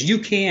get on the page. You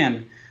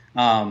can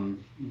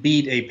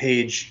beat a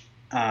page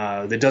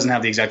that doesn't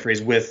have the exact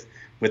phrase with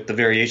the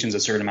variations a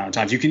certain amount of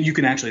times. You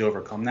can actually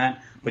overcome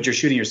that, but you're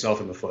shooting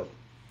yourself in the foot.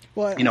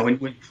 Well,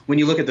 when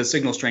you look at the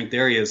signal strength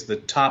areas, the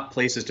top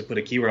places to put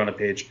a keyword on a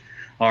page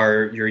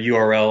are your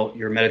URL,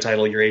 your meta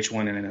title, your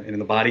H1,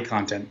 and the body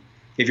content.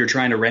 If you're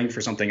trying to rank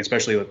for something,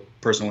 especially with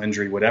personal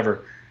injury,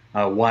 whatever,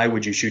 why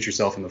would you shoot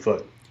yourself in the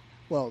foot?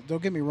 Well,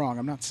 don't get me wrong.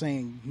 I'm not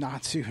saying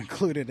not to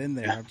include it in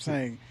there. Yeah. I'm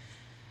saying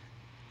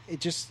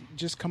it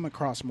just come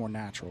across more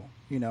natural,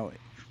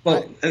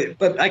 Well,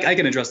 but I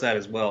can address that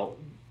as well.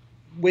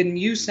 When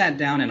you sat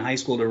down in high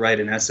school to write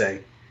an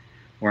essay,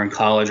 or in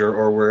college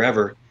or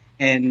wherever,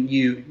 and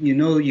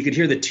you could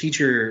hear the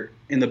teacher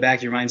in the back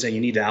of your mind saying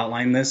you need to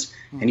outline this,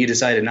 and you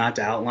decided not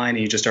to outline and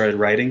you just started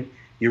writing,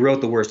 you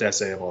wrote the worst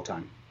essay of all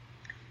time.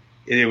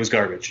 It was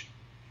garbage.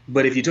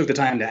 But if you took the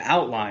time to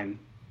outline,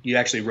 you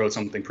actually wrote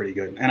something pretty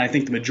good. And I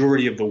think the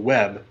majority of the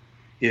web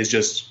is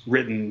just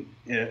written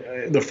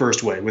the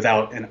first way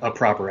without a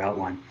proper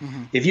outline.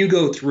 Mm-hmm. If you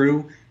go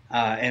through,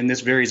 and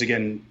this varies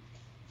again,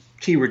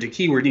 keyword to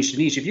keyword, niche to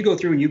niche, if you go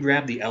through and you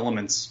grab the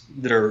elements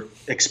that are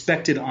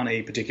expected on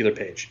a particular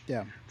page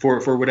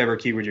for whatever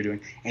keyword you're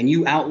doing, and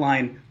you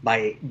outline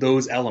by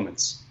those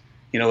elements,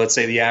 let's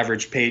say the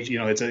average page,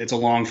 it's a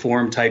long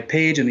form type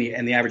page, and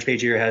the average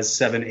page here has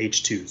 7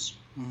 H2s.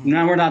 Mm-hmm.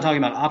 Now we're not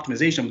talking about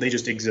optimization; they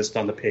just exist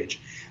on the page.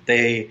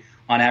 They,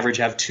 on average,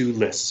 have 2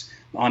 lists.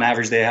 On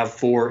average, they have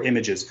 4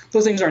 images.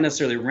 Those things aren't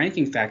necessarily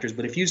ranking factors,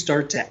 but if you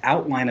start to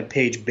outline a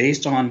page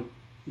based on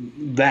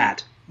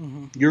that,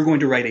 mm-hmm. you're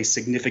going to write a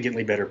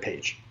significantly better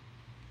page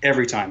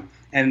every time.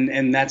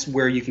 And that's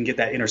where you can get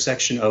that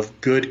intersection of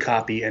good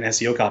copy and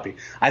SEO copy.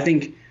 I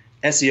think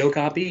SEO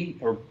copy,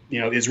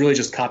 is really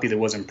just copy that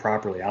wasn't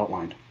properly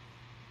outlined.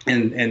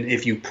 And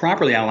if you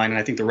properly outline, and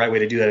I think the right way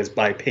to do that is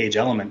by page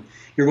element,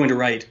 you're going to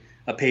write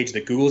a page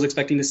that Google's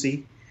expecting to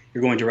see.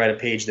 You're going to write a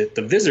page that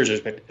the visitors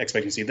are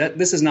expecting to see.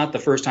 This is not the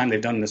first time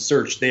they've done this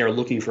search. They are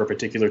looking for a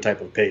particular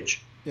type of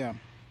page. Yeah.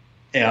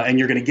 And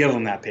you're going to give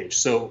them that page.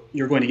 So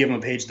you're going to give them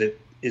a page that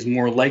is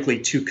more likely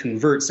to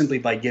convert simply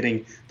by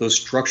getting those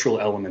structural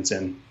elements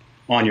in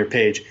on your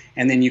page.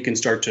 And then you can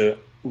start to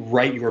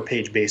write your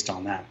page based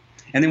on that.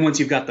 And then once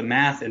you've got the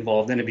math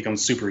involved, then it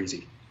becomes super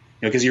easy.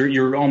 Because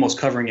you're almost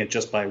covering it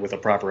just with a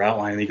proper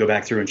outline, and you go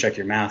back through and check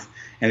your math,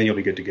 and then you'll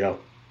be good to go.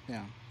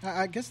 Yeah.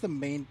 I guess the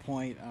main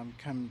point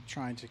I'm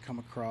trying to come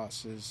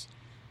across is,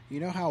 you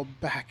know how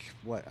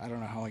I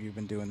don't know how long you've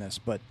been doing this,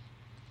 but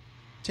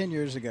 10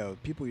 years ago,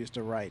 people used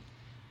to write,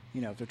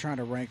 if they're trying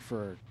to rank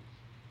for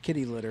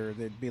kitty litter,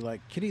 they'd be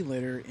like kitty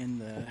litter in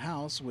the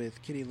house with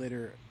kitty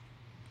litter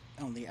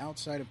on the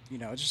outside of,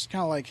 it's just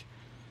kind of like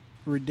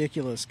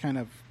ridiculous kind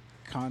of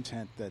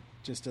content that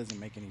just doesn't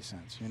make any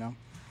sense,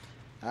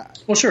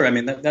 Well, sure. I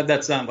mean,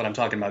 that's not what I'm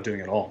talking about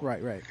doing at all.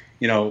 Right.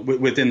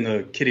 Within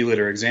the kitty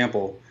litter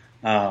example,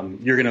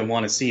 you're going to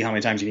want to see how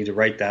many times you need to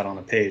write that on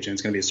a page, and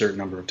it's going to be a certain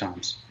number of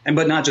times.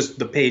 But not just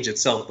the page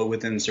itself, but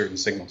within certain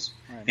signals.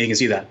 Right. And you can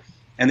see that.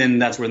 And then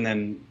that's when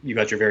then you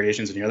got your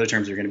variations and your other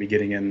terms you're going to be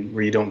getting in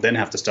where you don't then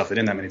have to stuff it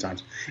in that many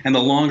times. And the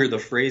longer the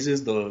phrase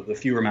is, the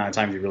fewer amount of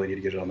times you really need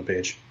to get it on the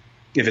page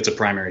if it's a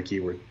primary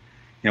keyword.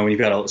 When you've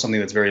got something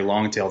that's very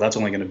long tail, that's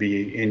only going to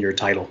be in your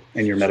title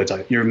and your meta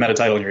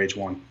title and your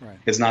H1. Right.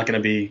 It's not going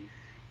to be,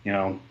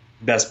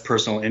 best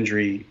personal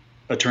injury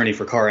attorney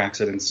for car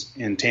accidents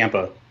in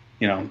Tampa.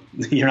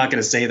 You're not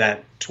going to say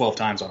that 12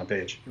 times on a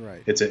page.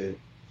 Right.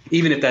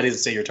 Even if that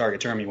is, say, your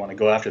target term, you want to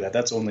go after that.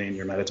 That's only in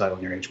your meta title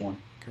and your H1.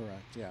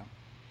 Correct. Yeah.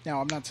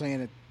 Now, I'm not saying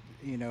that,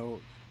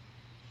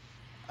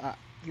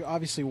 you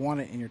obviously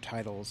want it in your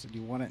titles.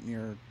 You want it in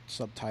your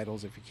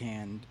subtitles if you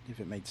can, if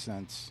it makes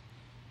sense.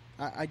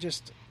 I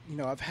just,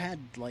 I've had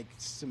like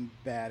some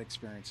bad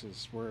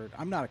experiences where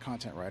I'm not a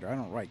content writer. I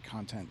don't write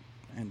content,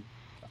 and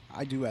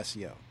I do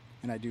SEO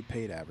and I do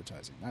paid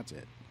advertising. That's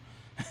it.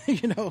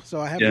 So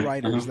I have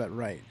writers that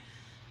write.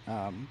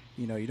 You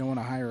don't want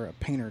to hire a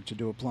painter to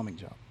do a plumbing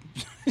job.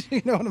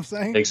 You know what I'm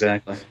saying?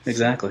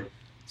 Exactly.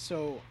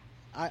 So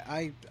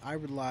I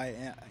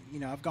rely,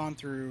 I've gone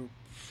through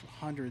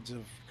hundreds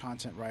of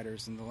content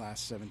writers in the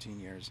last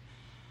 17 years,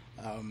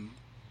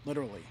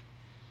 literally.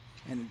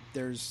 And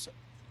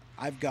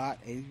I've got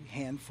a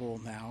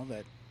handful now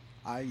that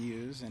I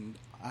use, and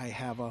I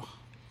have I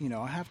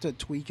have to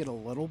tweak it a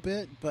little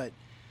bit, but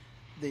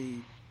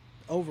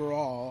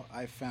overall,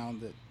 I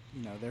found that,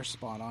 they're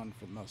spot on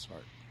for the most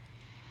part.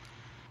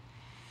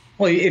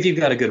 Well, if you've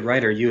got a good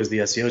writer, you as the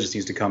SEO just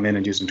needs to come in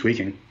and do some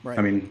tweaking. Right.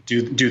 I mean,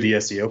 do the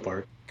SEO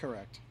part.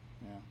 Correct.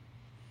 Yeah.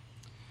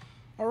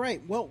 All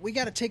right. Well, we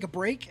got to take a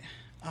break.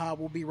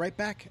 We'll be right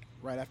back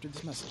right after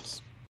this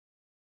message.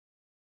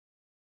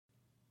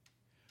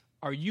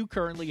 Are you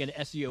currently an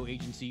SEO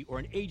agency or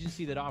an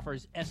agency that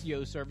offers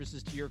SEO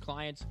services to your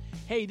clients?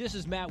 Hey, this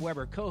is Matt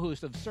Weber,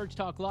 co-host of Search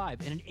Talk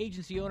Live and an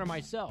agency owner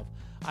myself.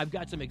 I've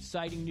got some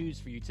exciting news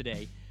for you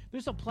today.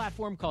 There's a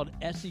platform called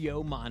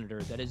SEO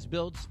Monitor that is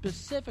built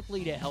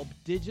specifically to help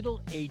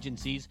digital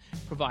agencies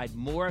provide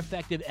more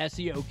effective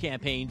SEO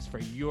campaigns for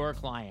your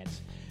clients.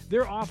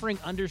 Their offering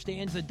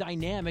understands the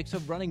dynamics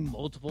of running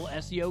multiple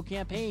SEO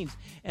campaigns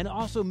and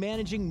also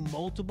managing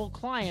multiple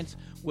clients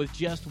with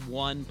just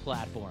one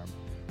platform.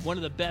 One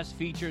of the best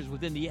features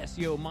within the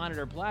SEO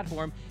Monitor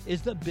platform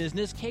is the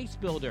Business Case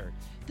Builder.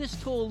 This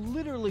tool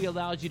literally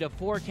allows you to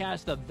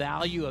forecast the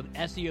value of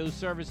SEO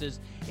services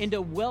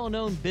into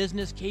well-known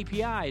business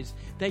KPIs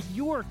that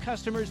your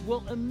customers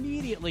will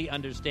immediately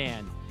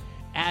understand.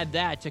 Add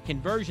that to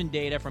conversion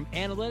data from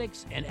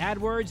analytics and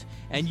AdWords,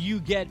 and you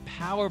get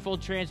powerful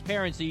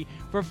transparency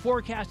for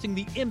forecasting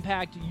the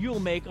impact you'll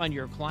make on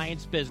your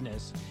client's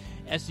business.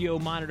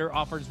 SEO Monitor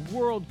offers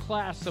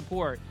world-class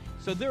support,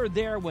 so they're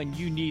there when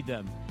you need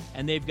them.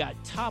 And they've got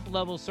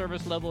top-level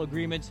service level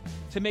agreements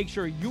to make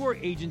sure your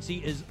agency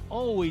is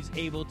always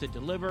able to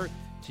deliver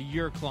to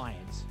your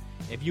clients.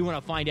 If you want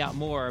to find out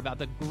more about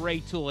the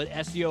great tool at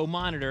SEO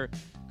Monitor,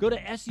 go to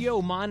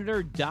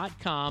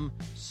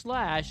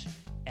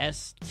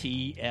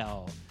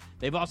SEOmonitor.com/STL.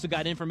 They've also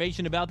got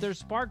information about their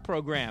Spark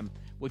program,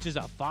 which is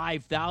a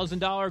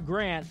 $5,000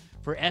 grant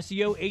for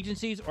SEO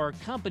agencies or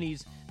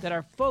companies that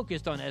are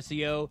focused on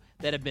SEO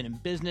that have been in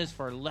business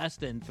for less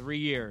than 3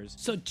 years.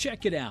 So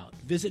check it out.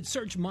 Visit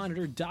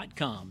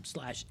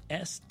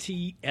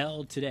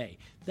searchmonitor.com/STL today.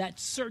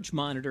 That's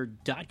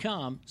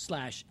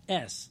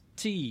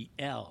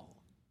searchmonitor.com/STL.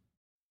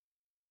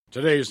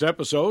 Today's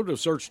episode of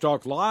Search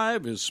Talk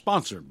Live is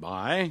sponsored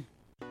by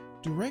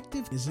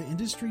Directive is an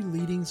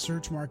industry-leading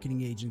search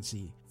marketing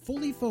agency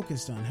fully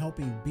focused on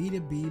helping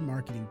B2B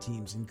marketing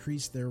teams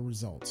increase their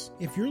results.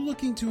 If you're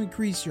looking to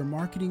increase your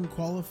marketing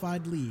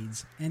qualified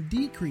leads and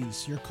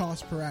decrease your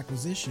cost per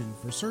acquisition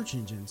for search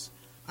engines,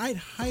 I'd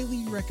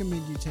highly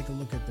recommend you take a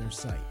look at their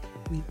site.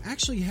 We've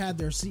actually had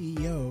their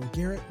CEO,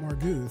 Garrett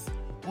Marguth,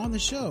 on the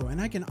show, and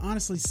I can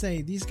honestly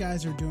say these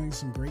guys are doing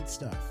some great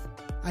stuff.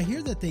 I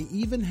hear that they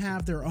even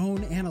have their own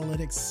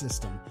analytics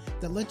system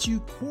that lets you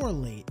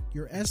correlate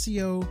your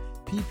SEO,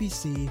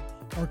 PPC,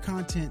 or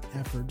content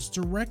efforts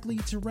directly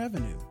to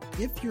revenue.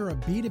 If you're a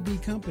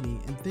B2B company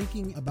and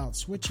thinking about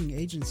switching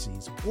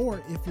agencies,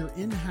 or if you're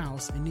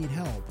in-house and need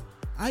help,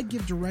 I'd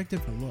give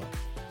Directive a look.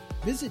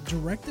 Visit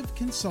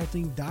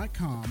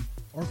directiveconsulting.com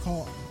or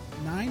call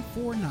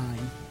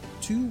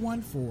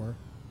 949-214-4024.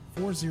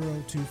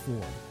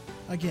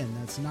 Again,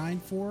 that's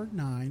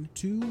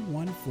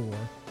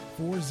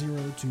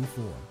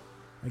 949-214-4024.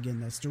 Again,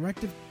 that's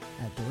Directive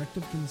at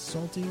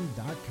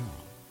directiveconsulting.com.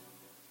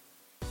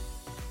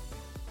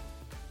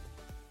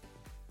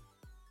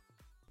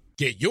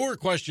 Get your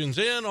questions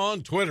in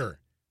on Twitter.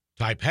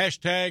 Type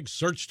hashtag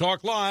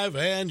SearchTalkLive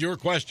and your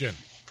question.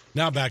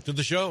 Now back to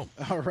the show.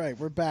 All right,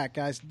 we're back,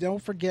 guys.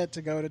 Don't forget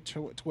to go to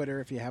Twitter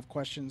if you have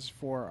questions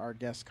for our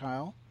guest,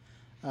 Kyle,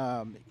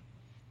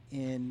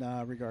 in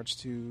regards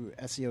to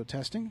SEO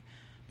testing.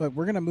 But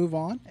we're going to move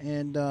on.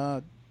 And,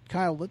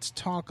 Kyle, let's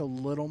talk a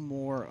little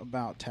more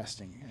about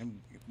testing and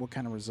what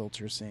kind of results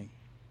you're seeing.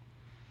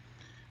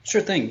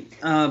 Sure thing.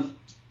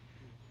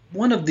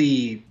 One of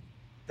the,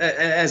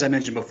 as I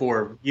mentioned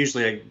before,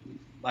 usually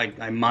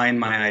I mine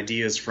my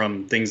ideas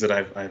from things that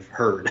I've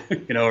heard,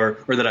 or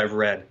that I've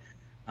read.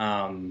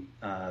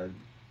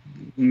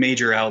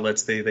 Major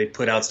outlets, they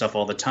put out stuff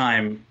all the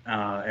time,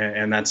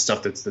 and that's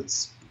stuff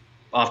that's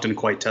often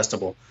quite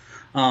testable.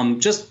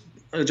 Just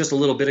a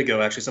little bit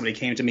ago, actually, somebody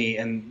came to me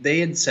and they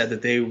had said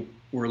that they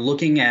were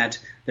looking at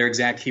their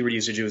exact keyword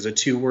usage. It was a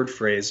 2-word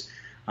phrase,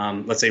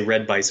 let's say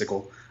red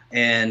bicycle,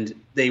 and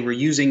they were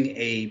using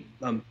a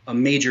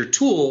major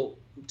tool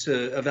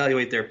to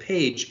evaluate their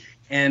page.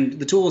 And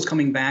the tool was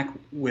coming back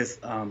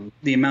with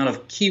the amount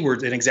of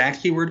keywords, an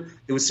exact keyword,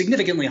 it was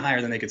significantly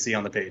higher than they could see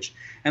on the page.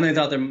 And they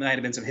thought there might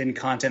have been some hidden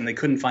content and they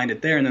couldn't find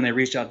it there. And then they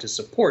reached out to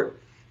support.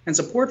 And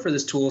support for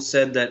this tool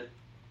said that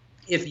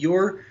if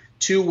your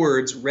 2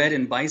 words, red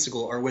and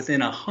bicycle, are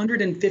within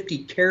 150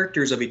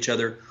 characters of each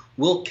other,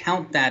 we'll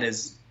count that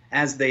as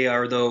they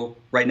are, though,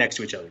 right next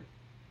to each other.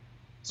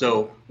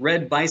 So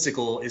red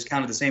bicycle is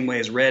counted the same way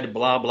as red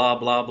blah, blah,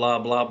 blah, blah,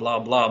 blah, blah,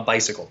 blah,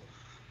 bicycle.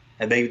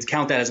 And they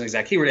count that as an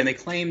exact keyword, and they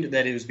claimed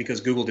that it was because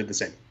Google did the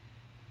same.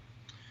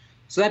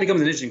 So that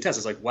becomes an interesting test.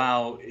 It's like,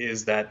 wow,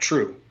 is that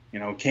true?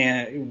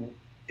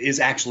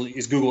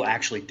 Is Google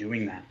actually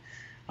doing that?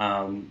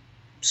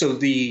 So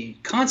the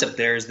concept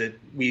there is that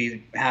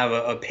we have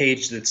a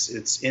page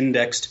it's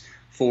indexed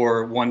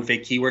for one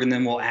fake keyword, and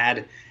then we'll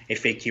add a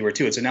fake keyword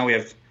to it. So now we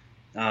have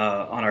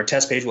on our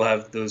test page, we'll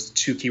have those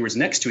 2 keywords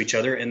next to each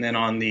other, and then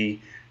on the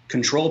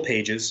control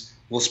pages,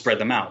 we'll spread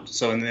them out.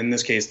 So in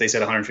this case, they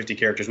said 150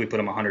 characters. We put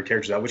them 100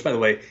 characters out, which, by the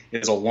way,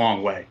 is a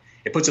long way.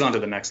 It puts it onto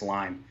the next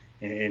line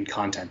in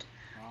content.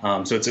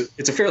 So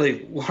it's a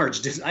fairly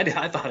large distance.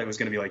 I thought it was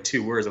going to be like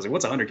 2 words. I was like,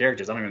 what's 100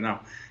 characters? I don't even know.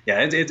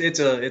 Yeah,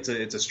 it's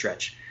a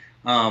stretch.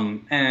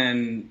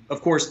 And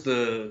of course,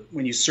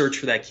 when you search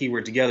for that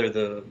keyword together,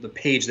 the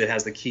page that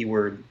has the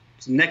keyword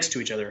next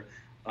to each other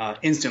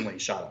instantly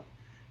shot up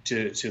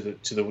to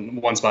the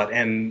one spot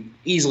and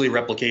easily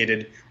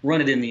replicated.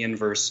 Run it in the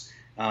inverse.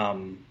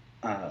 And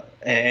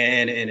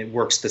it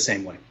works the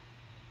same way.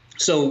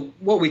 So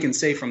what we can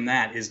say from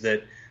that is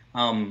that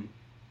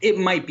it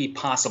might be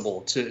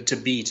possible to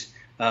beat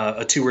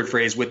a 2-word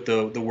phrase with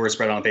the word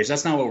spread on a page.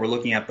 That's not what we're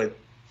looking at, but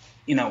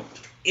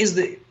is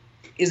that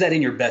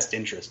in your best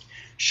interest?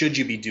 Should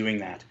you be doing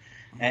that?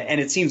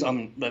 And it seems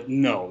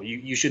no,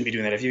 you shouldn't be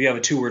doing that. If you have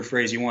a 2-word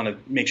phrase, you want to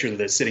make sure that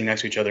they're sitting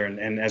next to each other,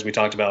 and as we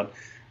talked about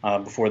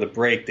before the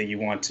break, that you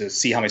want to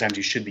see how many times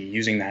you should be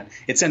using that.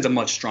 It sends a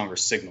much stronger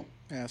signal.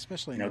 Yeah,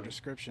 especially in your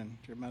description,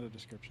 your meta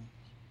description.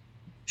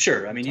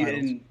 Sure. I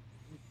mean,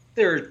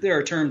 there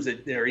are terms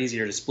that are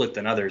easier to split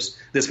than others.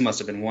 This must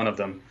have been one of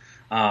them.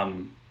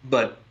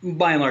 But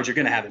by and large, you're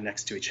going to have it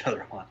next to each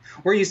other a lot.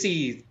 Where you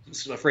see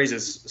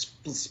phrases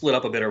split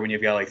up a bit, or when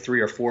you've got like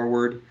 3 or 4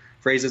 word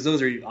phrases,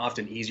 those are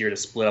often easier to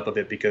split up a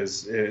bit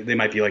because they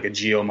might be like a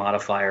geo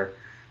modifier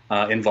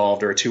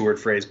involved, or a 2-word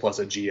phrase plus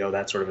a geo,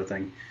 that sort of a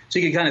thing. So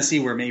you can kind of see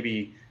where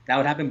maybe that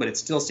would happen, but it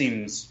still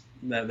seems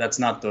that's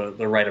not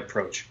the right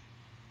approach.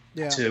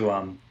 Yeah.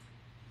 To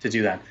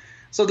do that.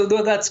 So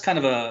that's kind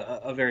of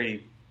a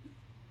very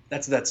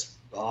that's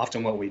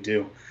often what we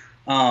do.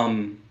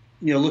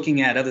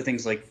 Looking at other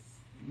things, like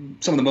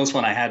some of the most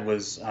fun I had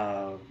was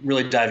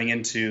really diving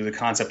into the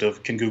concept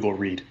of, can Google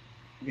read?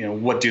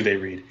 What do they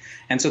read?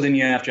 And so then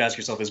you have to ask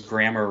yourself, is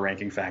grammar a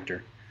ranking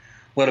factor?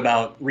 What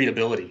about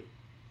readability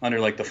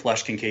under like the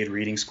Flesch-Kincaid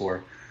reading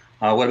score?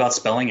 What about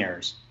spelling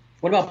errors?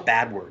 What about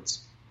bad words?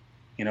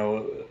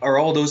 Are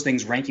all those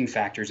things ranking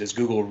factors? Is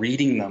Google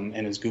reading them,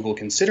 and is Google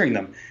considering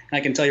them? And I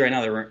can tell you right now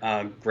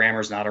that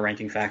grammar is not a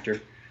ranking factor.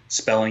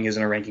 Spelling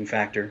isn't a ranking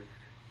factor.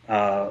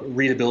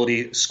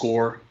 Readability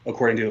score,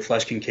 according to the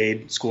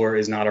Flesch-Kincaid score,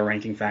 is not a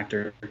ranking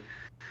factor.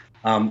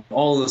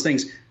 All of those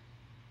things.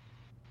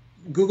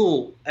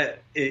 Google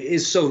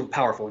is so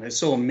powerful and it's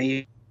so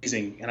amazing,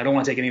 and I don't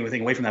want to take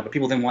anything away from that, but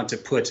people then want to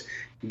put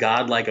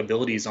godlike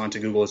abilities onto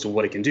Google as to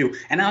what it can do.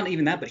 And not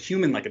even that, but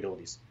human-like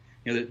abilities.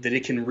 that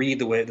it can read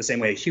the same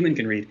way a human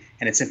can read,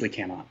 and it simply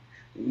cannot.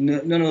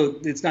 No,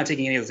 it's not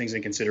taking any of those things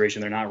into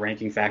consideration. They're not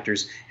ranking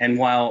factors. And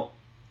while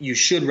you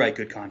should write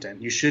good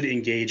content, you should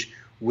engage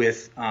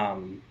with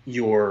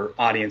your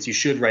audience, you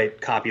should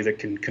write copy that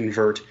can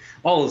convert.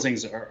 All those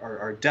things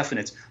are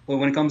definite. But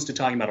when it comes to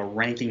talking about a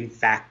ranking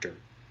factor,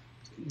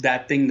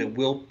 that thing that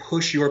will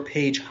push your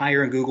page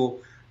higher in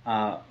Google,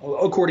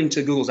 according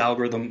to Google's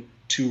algorithm,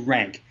 to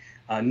rank,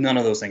 none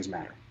of those things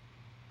matter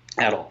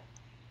at all.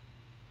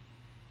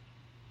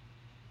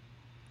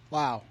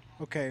 Wow.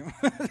 Okay.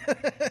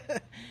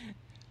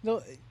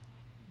 No,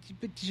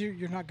 but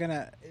you're not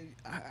gonna.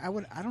 I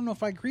don't know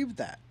if I agree with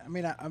that. I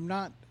mean, I'm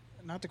not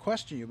to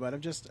question you, but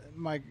I'm just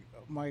my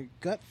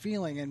gut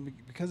feeling, and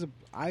because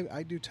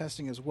I do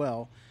testing as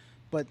well,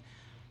 but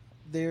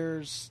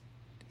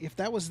if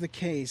that was the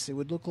case, it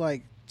would look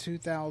like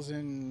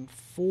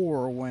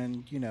 2004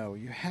 when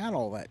you had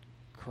all that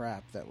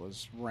crap that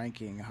was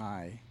ranking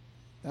high.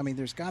 I mean,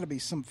 there's got to be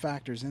some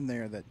factors in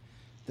there that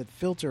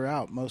filter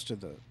out most of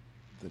the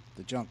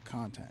junk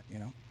content,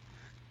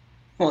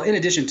 Well, in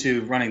addition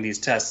to running these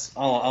tests,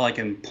 all I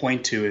can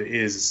point to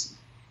is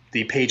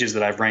the pages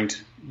that I've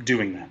ranked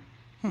doing that,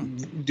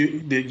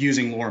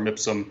 using lorem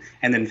ipsum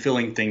and then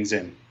filling things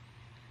in,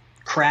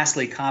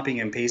 crassly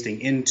copying and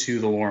pasting into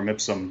the lorem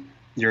ipsum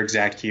your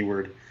exact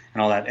keyword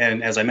and all that.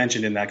 And as I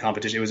mentioned in that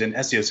competition, it was in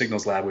SEO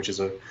Signals Lab, which is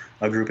a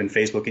group in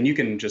Facebook, and you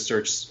can just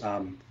search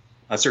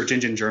a search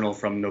engine journal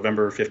from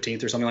November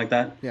 15th or something like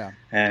that. Yeah.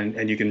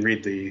 And you can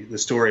read the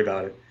story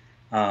about it.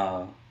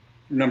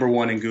 Number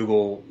one in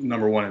Google,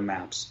 number one in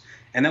Maps.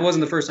 And that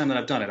wasn't the first time that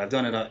I've done it. I've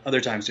done it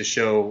other times to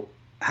show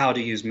how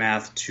to use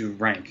math to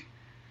rank.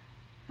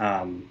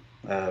 I've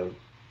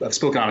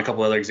spoken on a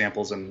couple other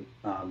examples and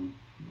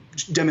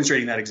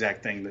demonstrating that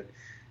exact thing,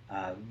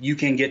 that you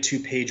can get to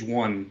page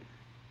one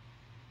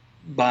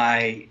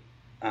by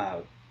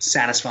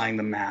satisfying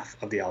the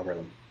math of the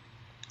algorithm.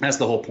 That's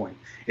the whole point.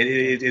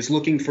 It is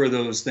looking for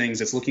those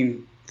things. It's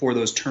looking for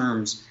those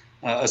terms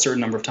a certain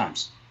number of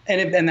times.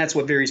 And that's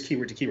what varies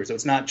keyword to keyword. So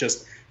it's not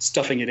just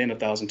stuffing it in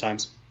 1,000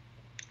 times.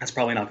 That's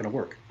probably not going to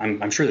work.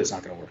 I'm sure that's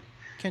not going to work.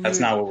 It's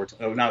not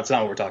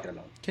what we're talking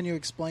about. Can you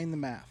explain the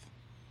math?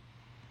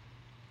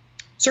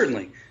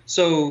 Certainly.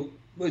 So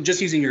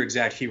just using your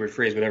exact keyword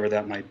phrase, whatever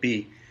that might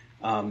be,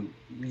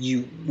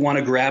 you want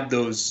to grab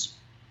those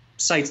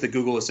sites that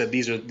Google has said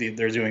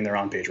they're doing their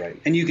on-page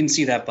right. And you can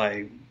see that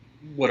by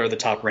what are the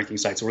top ranking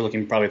sites. So we're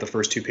looking probably at the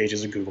first 2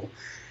 pages of Google.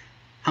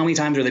 How many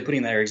times are they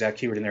putting their exact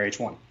keyword in their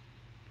H1?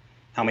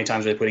 How many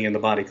times are they putting in the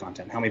body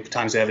content? How many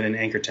times do they have it in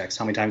anchor text?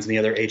 How many times in the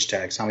other H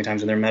tags? How many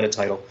times in their meta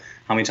title?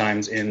 How many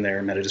times in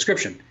their meta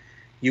description?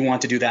 You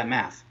want to do that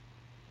math,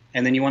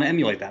 and then you want to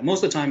emulate that.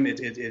 Most of the time,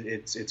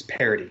 it's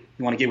parity.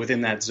 You want to get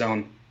within that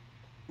zone.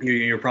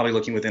 You're probably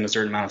looking within a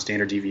certain amount of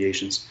standard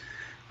deviations,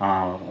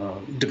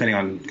 depending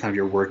on kind of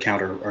your word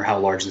count or how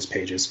large this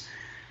page is.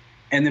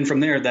 And then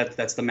from there,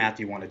 that's the math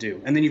you want to do.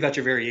 And then you've got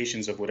your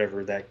variations of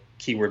whatever that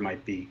keyword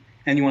might be.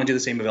 And you want to do the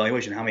same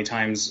evaluation. How many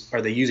times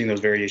are they using those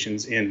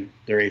variations in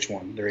their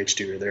H1, their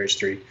H2, or their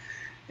H3,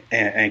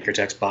 anchor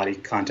text, body,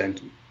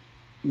 content,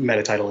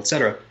 meta title,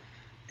 etc.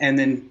 And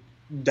then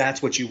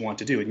that's what you want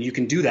to do. And you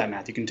can do that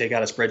math. You can take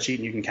out a spreadsheet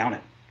and you can count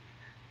it.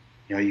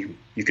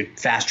 You could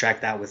fast track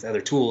that with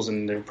other tools,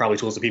 and there are probably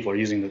tools that people are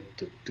using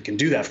that can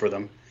do that for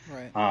them.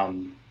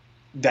 Right.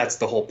 That's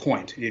the whole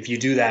point. If you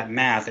do that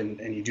math and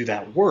you do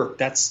that work,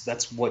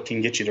 that's what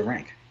can get you to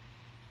rank.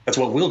 That's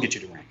what will get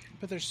you to rank.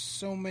 But there's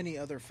so many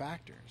other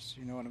factors.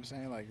 You know what I'm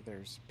saying? Like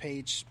there's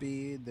page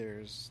speed.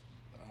 There's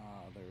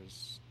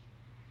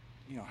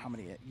how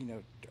many.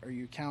 Are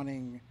you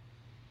counting?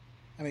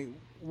 I mean,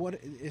 what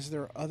is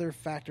there other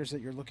factors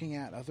that you're looking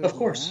at other of than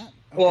course. that?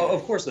 Okay. Well,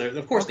 of course there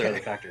are other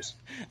factors.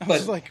 I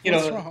was like,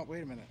 what's wrong?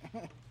 Wait a minute.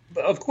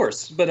 Of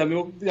course, but I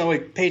mean,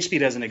 like page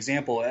speed as an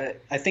example,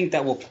 I think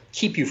that will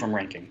keep you from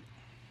ranking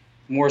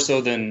more so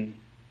than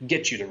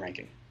get you to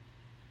ranking.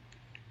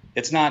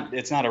 It's not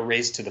a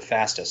race to the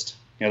fastest.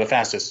 The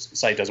fastest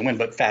site doesn't win,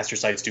 but faster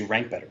sites do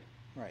rank better.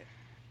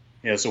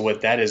 Right. So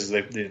what that is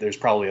there's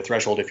probably a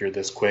threshold if you're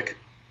this quick,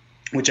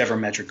 whichever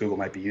metric Google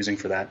might be using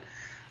for that.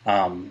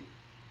 And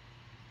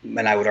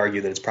I would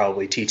argue that it's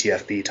probably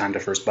TTFB, time to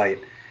first byte.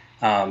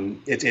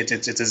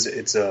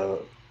 It's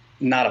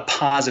not a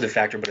positive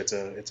factor, but it's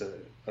a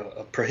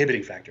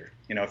prohibiting factor.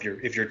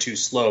 If you're too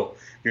slow,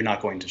 you're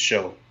not going to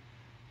show,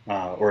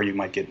 or you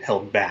might get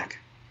held back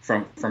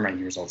from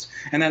ranking results.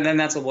 And then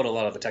that's what a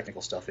lot of the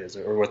technical stuff is,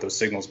 or what those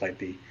signals might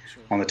be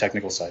on the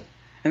technical side.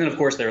 And then of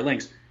course there are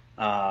links.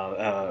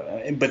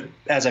 But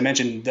as I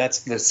mentioned, that's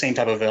the same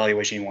type of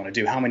evaluation you want to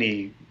do. How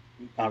many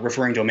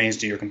referring domains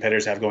do your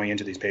competitors have going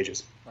into these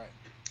pages? Right.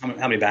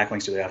 How many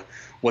backlinks do they have?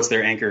 What's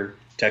their anchor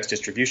text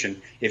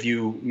distribution? If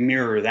you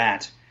mirror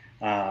that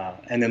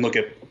and then look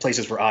at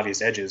places for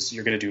obvious edges,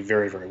 you're going to do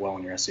very, very well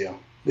in your SEO.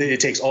 It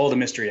takes all the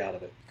mystery out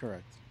of it.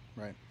 Correct.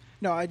 Right.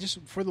 No,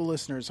 for the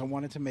listeners, I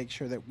wanted to make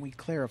sure that we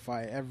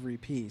clarify every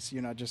piece.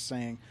 You're not just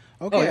saying,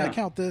 okay, I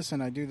count this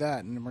and I do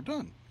that and then we're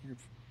done.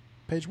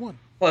 page 1.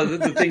 Well,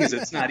 the thing is,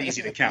 it's not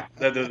easy to count.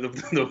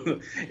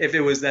 If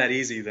it was that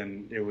easy,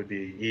 then it would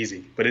be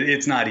easy. But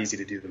it's not easy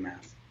to do the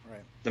math.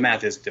 Right. The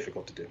math is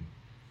difficult to do.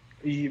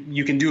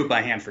 You can do it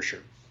by hand for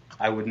sure.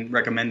 I wouldn't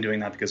recommend doing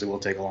that because it will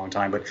take a long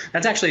time. But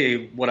that's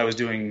actually what I was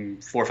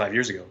doing 4 or 5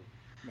 years ago.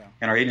 Yeah.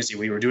 In our agency,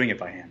 we were doing it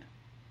by hand.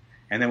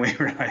 And then we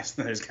realized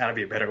there's got to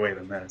be a better way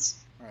than this.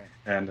 Right.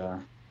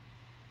 And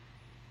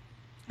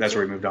that's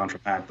where we moved on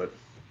from that. But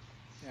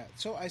yeah,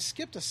 so I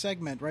skipped a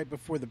segment right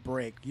before the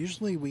break.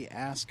 Usually we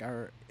ask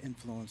our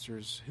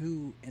influencers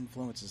who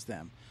influences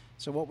them.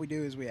 So what we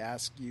do is we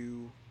ask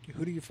you,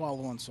 who do you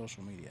follow on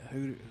social media?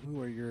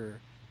 Who are your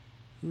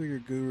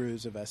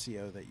gurus of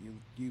SEO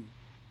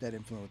that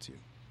influence you?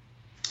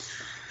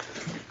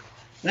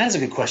 That's a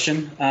good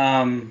question.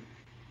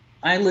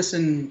 I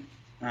listen.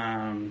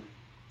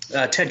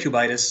 Ted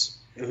Kubitis,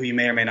 who you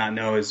may or may not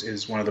know,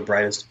 is one of the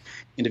brightest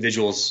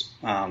individuals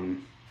I've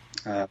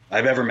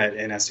ever met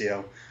in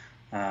SEO.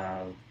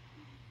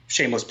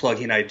 Shameless plug,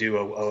 he and I do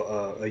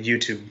a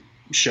YouTube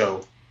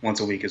show once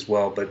a week as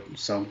well.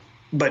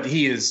 But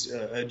he is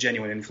a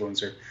genuine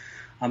influencer.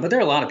 But there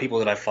are a lot of people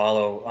that I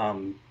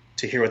follow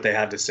to hear what they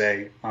have to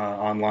say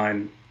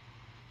online,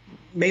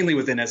 mainly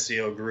within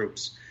SEO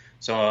groups.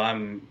 So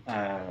I'm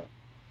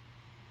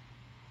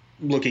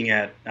looking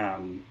at.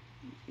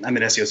 I'm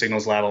in SEO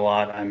Signals Lab a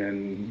lot. I'm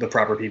in the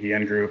Proper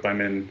PVN group.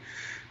 I'm in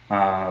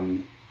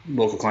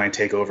Local Client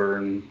Takeover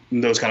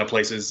and those kind of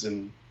places.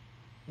 And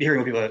hearing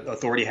what people,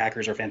 Authority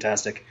Hackers are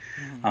fantastic.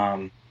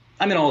 Mm-hmm.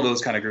 I'm in all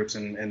those kind of groups,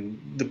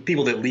 and the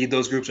people that lead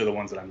those groups are the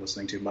ones that I'm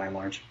listening to by and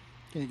large.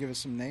 Can you give us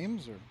some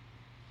names? Or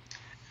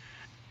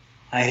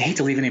I hate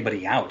to leave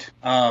anybody out.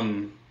 It's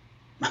all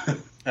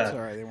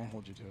right. They won't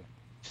hold you to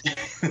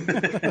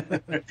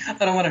it.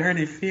 I don't want to hurt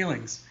any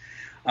feelings.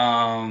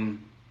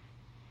 I'm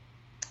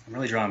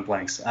really drawing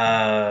blanks.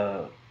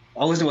 I'll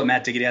listen to what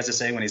Matt Diggity has to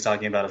say when he's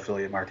talking about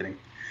affiliate marketing.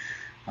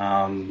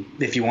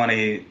 If you want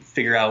to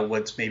figure out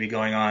what's maybe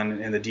going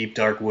on in the deep,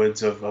 dark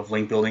woods of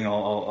link building,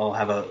 I'll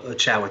have a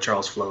chat with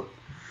Charles Float.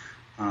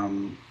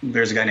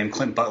 There's a guy named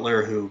Clint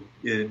Butler who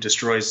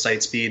destroys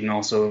site speed and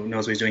also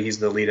knows what he's doing. He's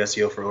the lead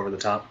SEO for Over the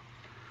Top.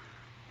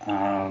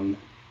 As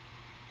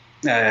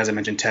I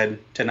mentioned, Ted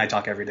and I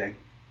talk every day.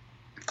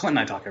 Clint and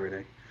I talk every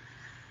day.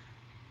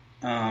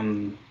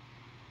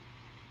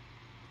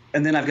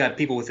 And then I've got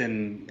people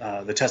within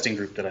the testing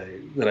group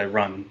that I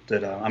run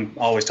that I'm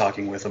always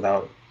talking with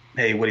about,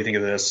 hey, what do you think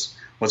of this?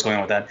 What's going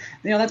on with that?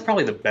 That's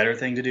probably the better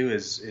thing to do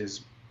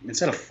is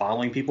instead of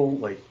following people,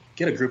 like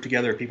get a group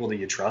together of people that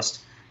you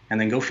trust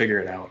and then go figure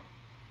it out.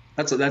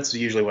 That's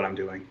usually what I'm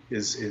doing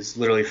is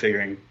literally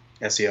figuring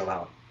SEO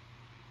out.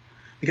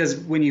 Because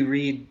when you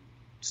read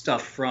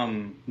stuff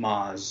from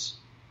Moz,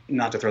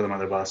 not to throw them on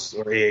the bus,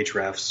 or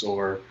Ahrefs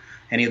or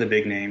any of the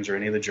big names or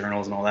any of the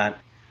journals and all that,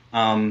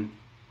 I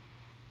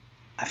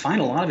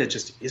find a lot of it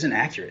just isn't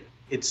accurate.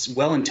 It's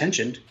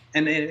well-intentioned,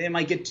 and it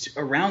might get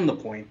around the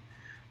point,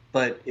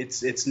 but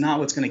it's not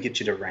what's going to get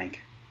you to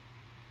rank.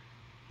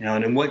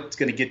 And what's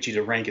going to get you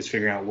to rank is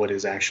figuring out what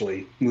is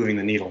actually moving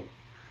the needle.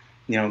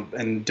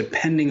 And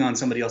depending on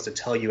somebody else to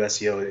tell you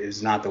SEO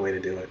is not the way to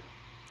do it.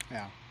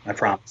 Yeah. I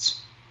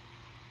promise.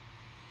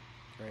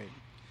 Great.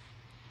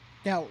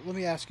 Now, let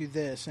me ask you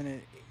this,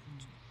 and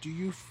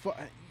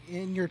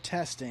in your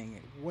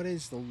testing, what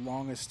is the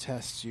longest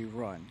tests you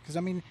run? Because,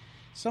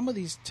 some of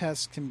these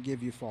tests can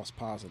give you false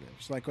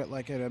positives, like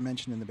I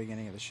mentioned in the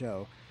beginning of the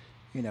show,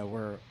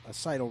 where a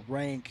site will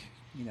rank,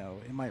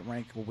 it might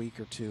rank a week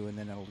or two, and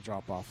then it'll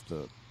drop off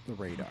the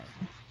radar.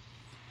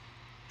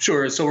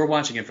 Sure. So we're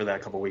watching it for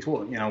that couple of weeks.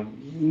 Well,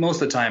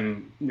 most of the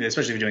time,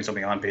 especially if you're doing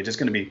something on page, it's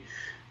going to be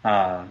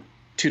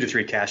 2 to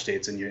 3 cache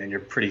dates, and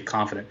you're pretty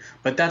confident.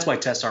 But that's why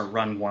tests aren't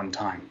run one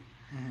time.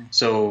 Mm-hmm.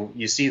 So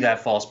you see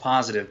that false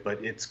positive,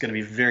 but it's going to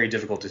be very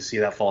difficult to see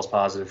that false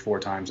positive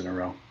 4 times in a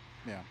row.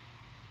 Yeah.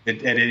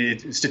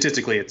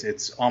 Statistically,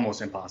 it's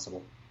almost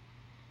impossible.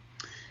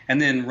 And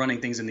then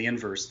running things in the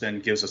inverse then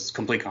gives us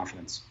complete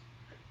confidence.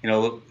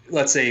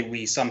 Let's say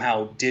we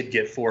somehow did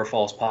get 4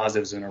 false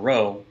positives in a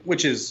row,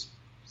 which is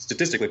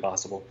statistically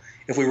possible.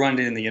 If we run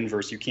it in the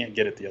inverse, you can't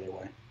get it the other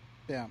way.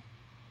 Yeah.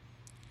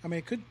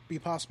 It could be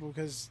possible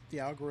because the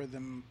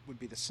algorithm would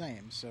be the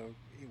same. So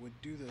it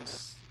would do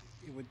this.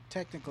 It would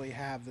technically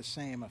have the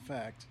same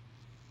effect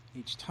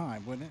each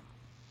time, wouldn't it?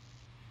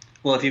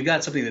 Well, if you've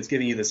got something that's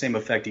giving you the same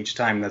effect each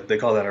time, they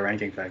call that a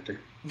ranking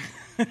factor.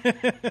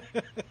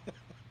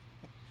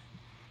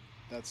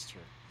 That's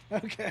true.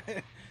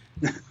 Okay.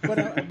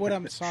 What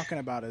I'm talking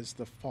about is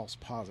the false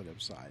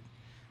positive side.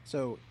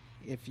 So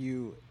if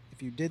you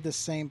did the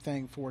same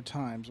thing 4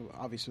 times,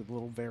 obviously with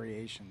little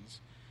variations,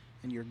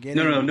 and you're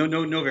getting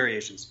no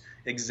variations,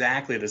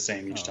 exactly the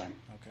same each time.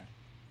 Okay.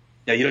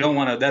 Yeah, you don't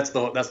want to. That's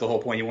the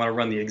whole point. You want to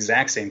run the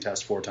exact same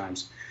test 4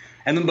 times.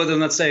 But then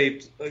let's say,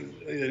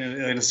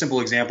 in a simple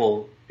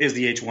example, is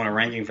the H1 a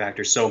ranking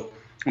factor? So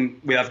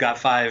I've got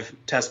 5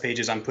 test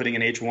pages. I'm putting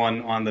an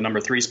H1 on the number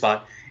 3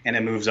 spot, and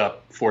it moves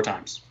up 4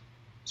 times.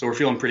 So we're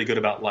feeling pretty good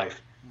about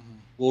life. Mm-hmm.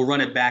 We'll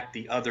run it back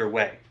the other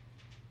way.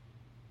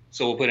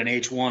 So we'll put an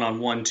H1 on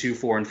 1, 2,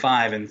 4, and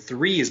 5, and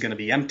 3 is going to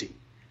be empty.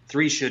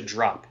 3 should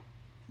drop.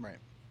 Right.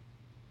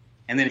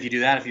 And then if you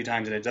do that a few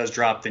times and it does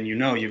drop, then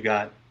you've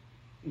got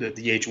the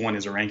H1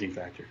 is a ranking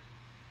factor.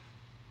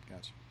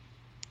 Gotcha.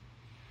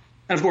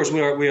 And of course,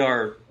 we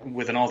are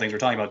within all things, we're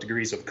talking about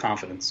degrees of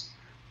confidence.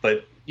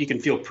 But you can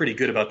feel pretty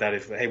good about that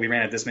if, hey, we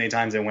ran it this many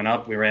times, it went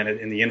up. We ran it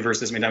in the inverse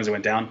this many times, it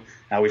went down.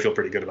 We feel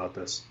pretty good about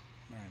this.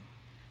 Right.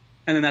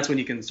 And then that's when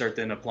you can start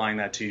then applying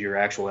that to your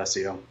actual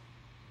SEO.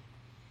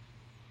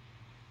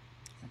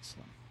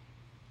 Excellent.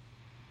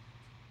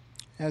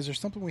 Is there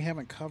something we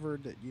haven't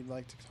covered that you'd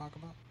like to talk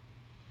about?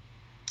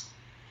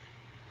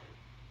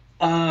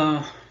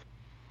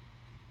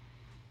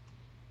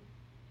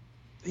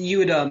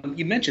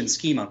 You mentioned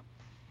schema.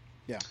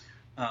 Yeah.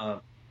 I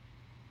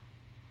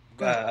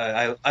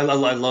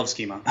love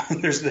schema.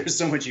 There's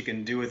so much you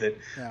can do with it.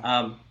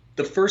 Yeah.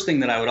 The first thing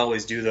that I would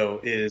always do though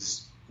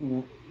is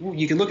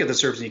you can look at the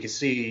SERPs and you can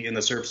see in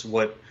the SERPs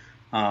what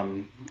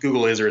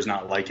Google is or is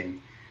not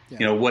liking. Yeah.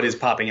 You know, what is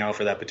popping out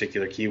for that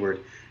particular keyword.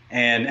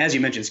 And as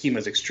you mentioned, schema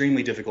is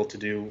extremely difficult to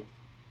do.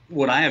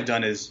 What I have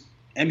done is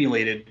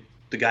emulated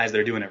the guys that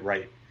are doing it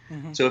right.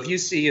 Mm-hmm. So if you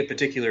see a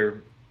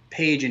particular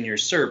page in your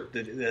SERP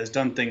that has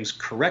done things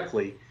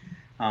correctly,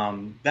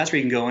 that's where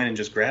you can go in and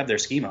just grab their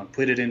schema,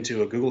 put it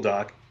into a Google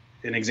Doc,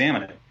 and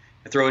examine it,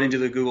 and throw it into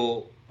the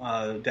Google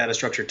data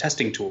structure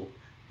testing tool,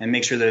 and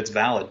make sure that it's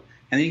valid.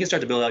 And then you can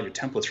start to build out your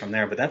templates from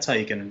there. But that's how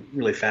you can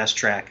really fast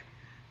track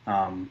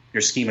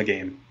your schema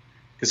game.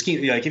 Because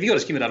like if you go to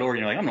schema.org and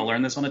you're like, I'm going to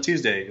learn this on a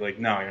Tuesday, like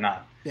no, you're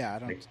not. Yeah,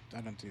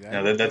 I don't do that.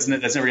 No, that's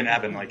never going to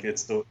happen. Like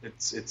it's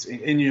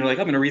and you're like,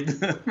 I'm going to read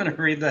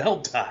the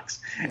help docs,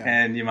 Yeah.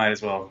 and you might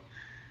as well.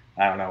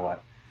 I don't know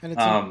what.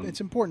 And it's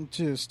important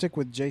to stick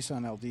with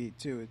JSON LD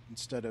too,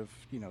 instead of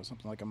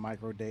something like a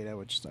microdata,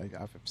 which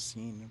I've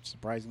seen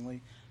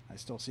surprisingly. I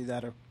still see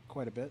that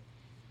quite a bit.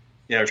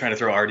 Yeah, we're trying to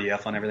throw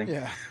RDF on everything.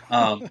 Yeah.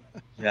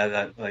 Yeah,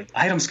 that like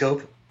item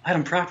scope,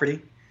 item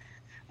property.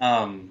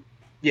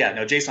 Yeah,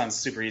 no, JSON's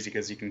super easy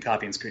because you can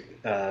copy and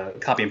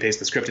paste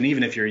the script, and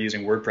even if you're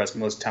using WordPress,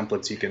 most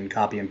templates you can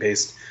copy and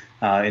paste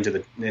into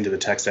the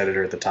text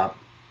editor at the top.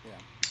 Yeah.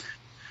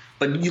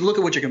 But you look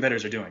at what your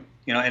competitors are doing,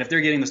 and if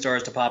they're getting the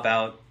stars to pop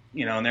out,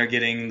 and they're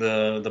getting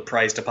the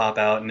price to pop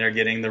out, and they're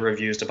getting the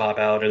reviews to pop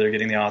out, or they're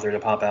getting the author to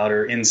pop out,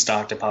 or in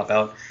stock to pop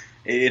out,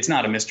 it's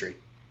not a mystery.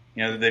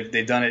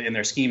 They've done it in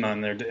their schema,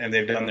 and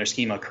they've done their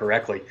schema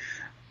correctly.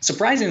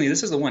 Surprisingly,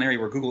 this is the one area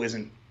where Google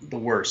isn't the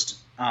worst.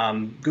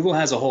 Google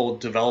has a whole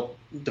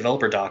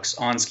developer docs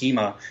on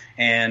schema,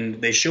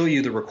 and they show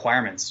you the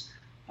requirements.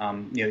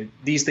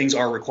 These things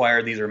are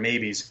required; these are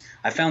maybes.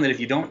 I found that if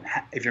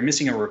you're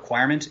missing a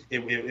requirement,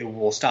 it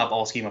will stop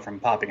all schema from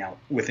popping out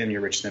within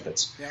your rich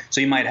snippets. Yep.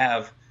 So you might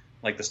have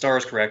like the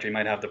stars correct, or you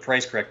might have the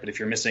price correct, but if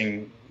you're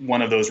missing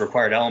one of those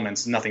required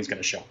elements, nothing's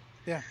going to show.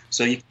 Yeah.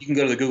 So you can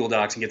go to the Google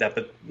Docs and get that,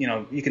 but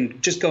you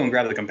can just go and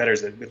grab the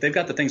competitors. If they've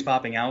got the things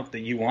popping out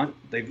that you want,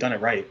 they've done it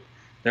right.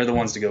 They're the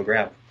ones to go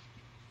grab.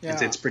 Yeah.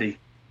 It's pretty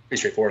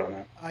straightforward on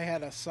that. I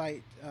had a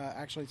site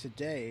actually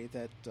today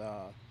that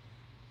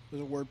was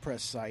a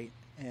WordPress site,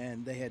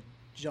 and they had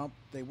jumped.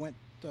 They went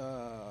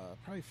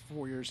probably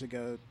 3 years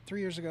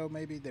ago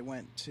maybe. They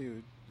went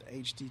to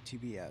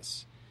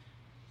HTTPS,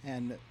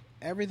 and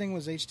everything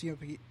was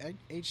HTTPS,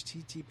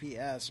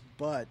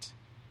 but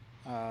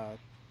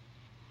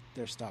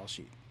their style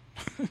sheet.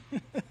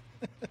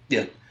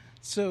 Yeah.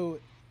 So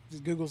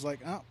Google's like,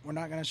 oh, we're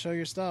not going to show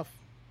your stuff.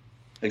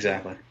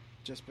 Exactly.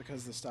 Just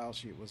because the style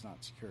sheet was not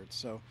secured.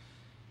 So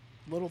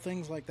little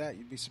things like that,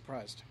 you'd be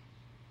surprised.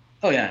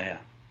 Oh, yeah.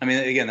 I mean,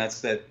 again,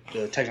 the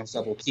technical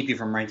stuff will keep you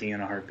from ranking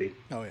in a heartbeat.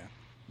 Oh, yeah.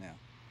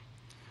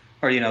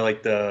 Or,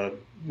 like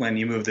when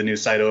you move the new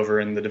site over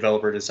and the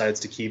developer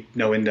decides to keep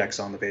no index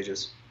on the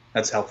pages.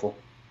 That's helpful.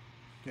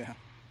 Yeah.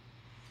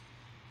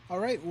 All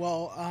right.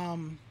 Well,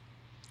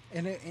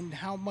 and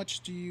how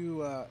much do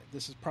you,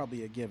 this is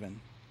probably a given,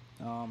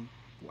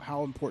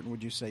 how important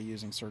would you say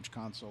using Search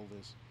Console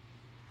is?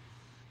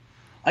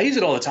 I use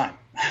it all the time.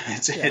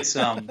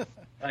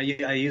 I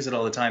use it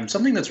all the time.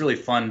 Something that's really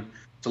fun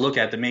to look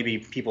at that maybe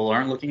people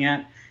aren't looking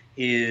at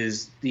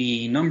is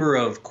the number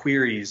of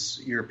queries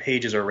your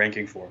pages are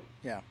ranking for.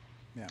 Yeah.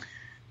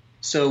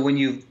 So when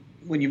you've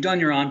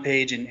done your on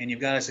page and you've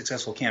got a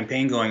successful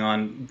campaign going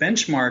on,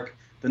 benchmark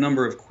the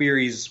number of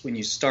queries when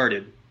you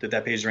started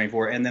that page is ranking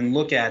for, and then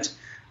look at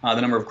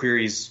the number of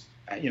queries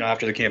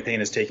after the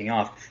campaign is taking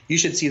off. You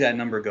should see that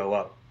number go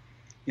up.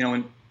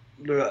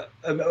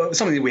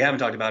 Something that we haven't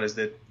talked about is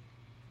that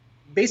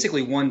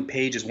basically one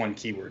page is one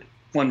keyword,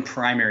 one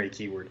primary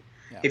keyword.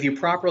 Yeah. If you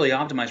properly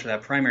optimize for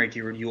that primary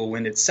keyword, you will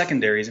win its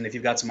secondaries. And if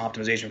you've got some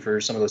optimization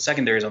for some of those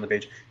secondaries on the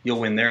page, you'll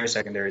win their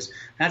secondaries.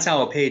 That's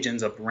how a page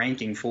ends up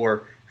ranking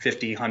for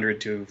 50,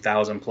 100 to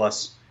 1,000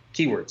 plus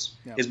keywords.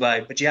 Yeah.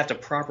 But you have to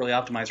properly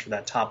optimize for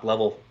that top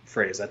level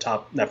phrase,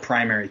 that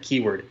primary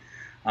keyword.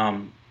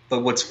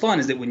 But what's fun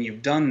is that when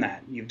you've done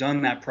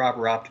that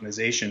proper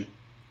optimization,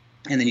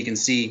 and then you can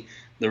see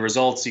the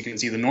results, you can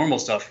see the normal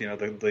stuff,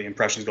 the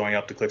impressions going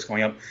up, the clicks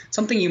going up.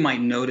 Something you might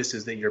notice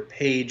is that your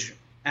page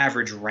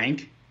average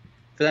rank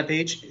for that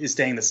page is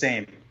staying the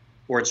same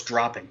or it's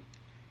dropping.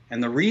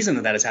 And the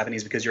reason that is happening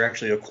is because you're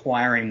actually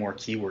acquiring more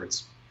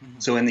keywords. Mm-hmm.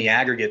 So in the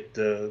aggregate,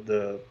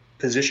 the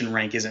position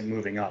rank isn't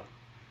moving up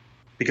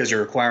because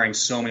you're acquiring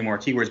so many more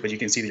keywords, but you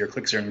can see that your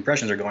clicks and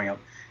impressions are going up.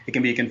 It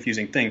can be a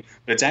confusing thing,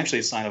 but it's actually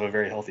a sign of a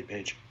very healthy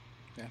page.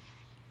 Yeah.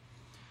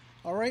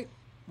 All right.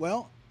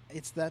 Well,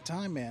 it's that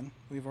time, man.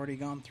 We've already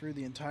gone through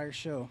the entire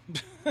show.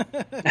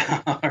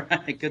 All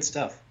right. Good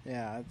stuff.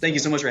 Yeah. Thank you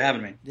so much for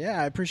having me.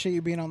 Yeah, I appreciate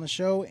you being on the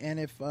show. And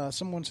if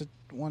someone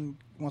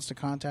wants to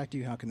contact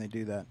you, how can they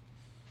do that?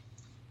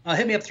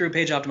 Hit me up through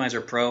Page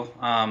Optimizer Pro.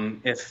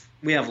 If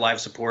we have live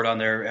support on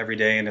there every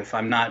day, and if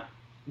I'm not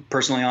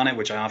personally on it,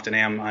 which I often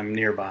am, I'm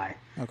nearby.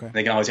 Okay.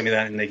 They can always hit me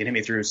that, and they can hit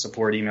me through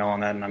support email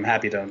on that, and I'm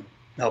happy to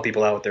help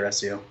people out with their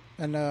SEO.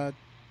 And are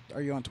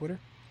you on Twitter?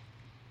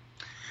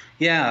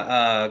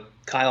 Yeah,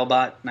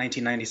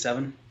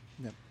 KyleBot1997.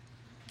 Yep.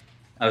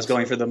 I was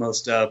going for the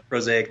most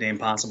prosaic name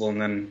possible,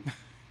 and then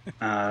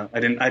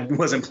I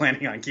wasn't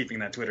planning on keeping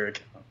that Twitter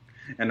account,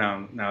 and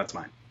now it's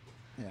mine.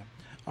 Yeah.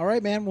 All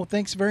right, man. Well,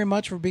 thanks very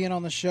much for being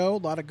on the show. A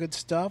lot of good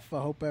stuff.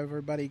 I hope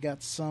everybody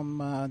got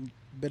some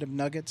bit of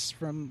nuggets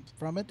from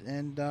it,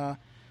 and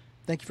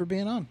thank you for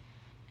being on.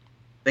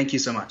 Thank you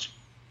so much.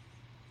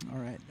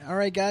 All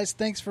right, guys.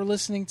 Thanks for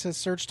listening to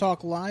Search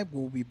Talk Live.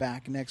 We'll be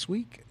back next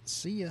week.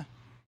 See ya.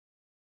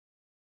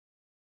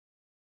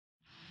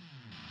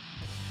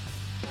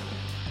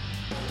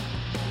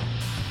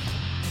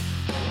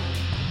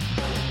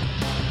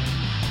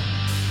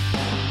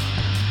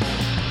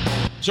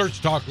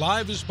 Search Talk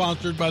Live is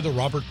sponsored by the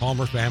Robert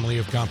Palmer family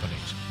of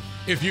companies.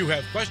 If you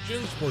have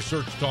questions for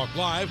Search Talk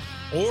Live,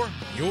 or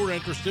you're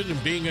interested in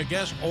being a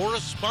guest or a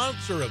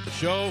sponsor of the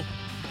show,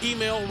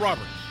 email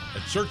Robert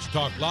at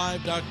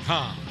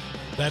searchtalklive.com.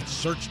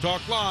 That's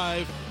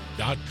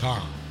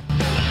searchtalklive.com.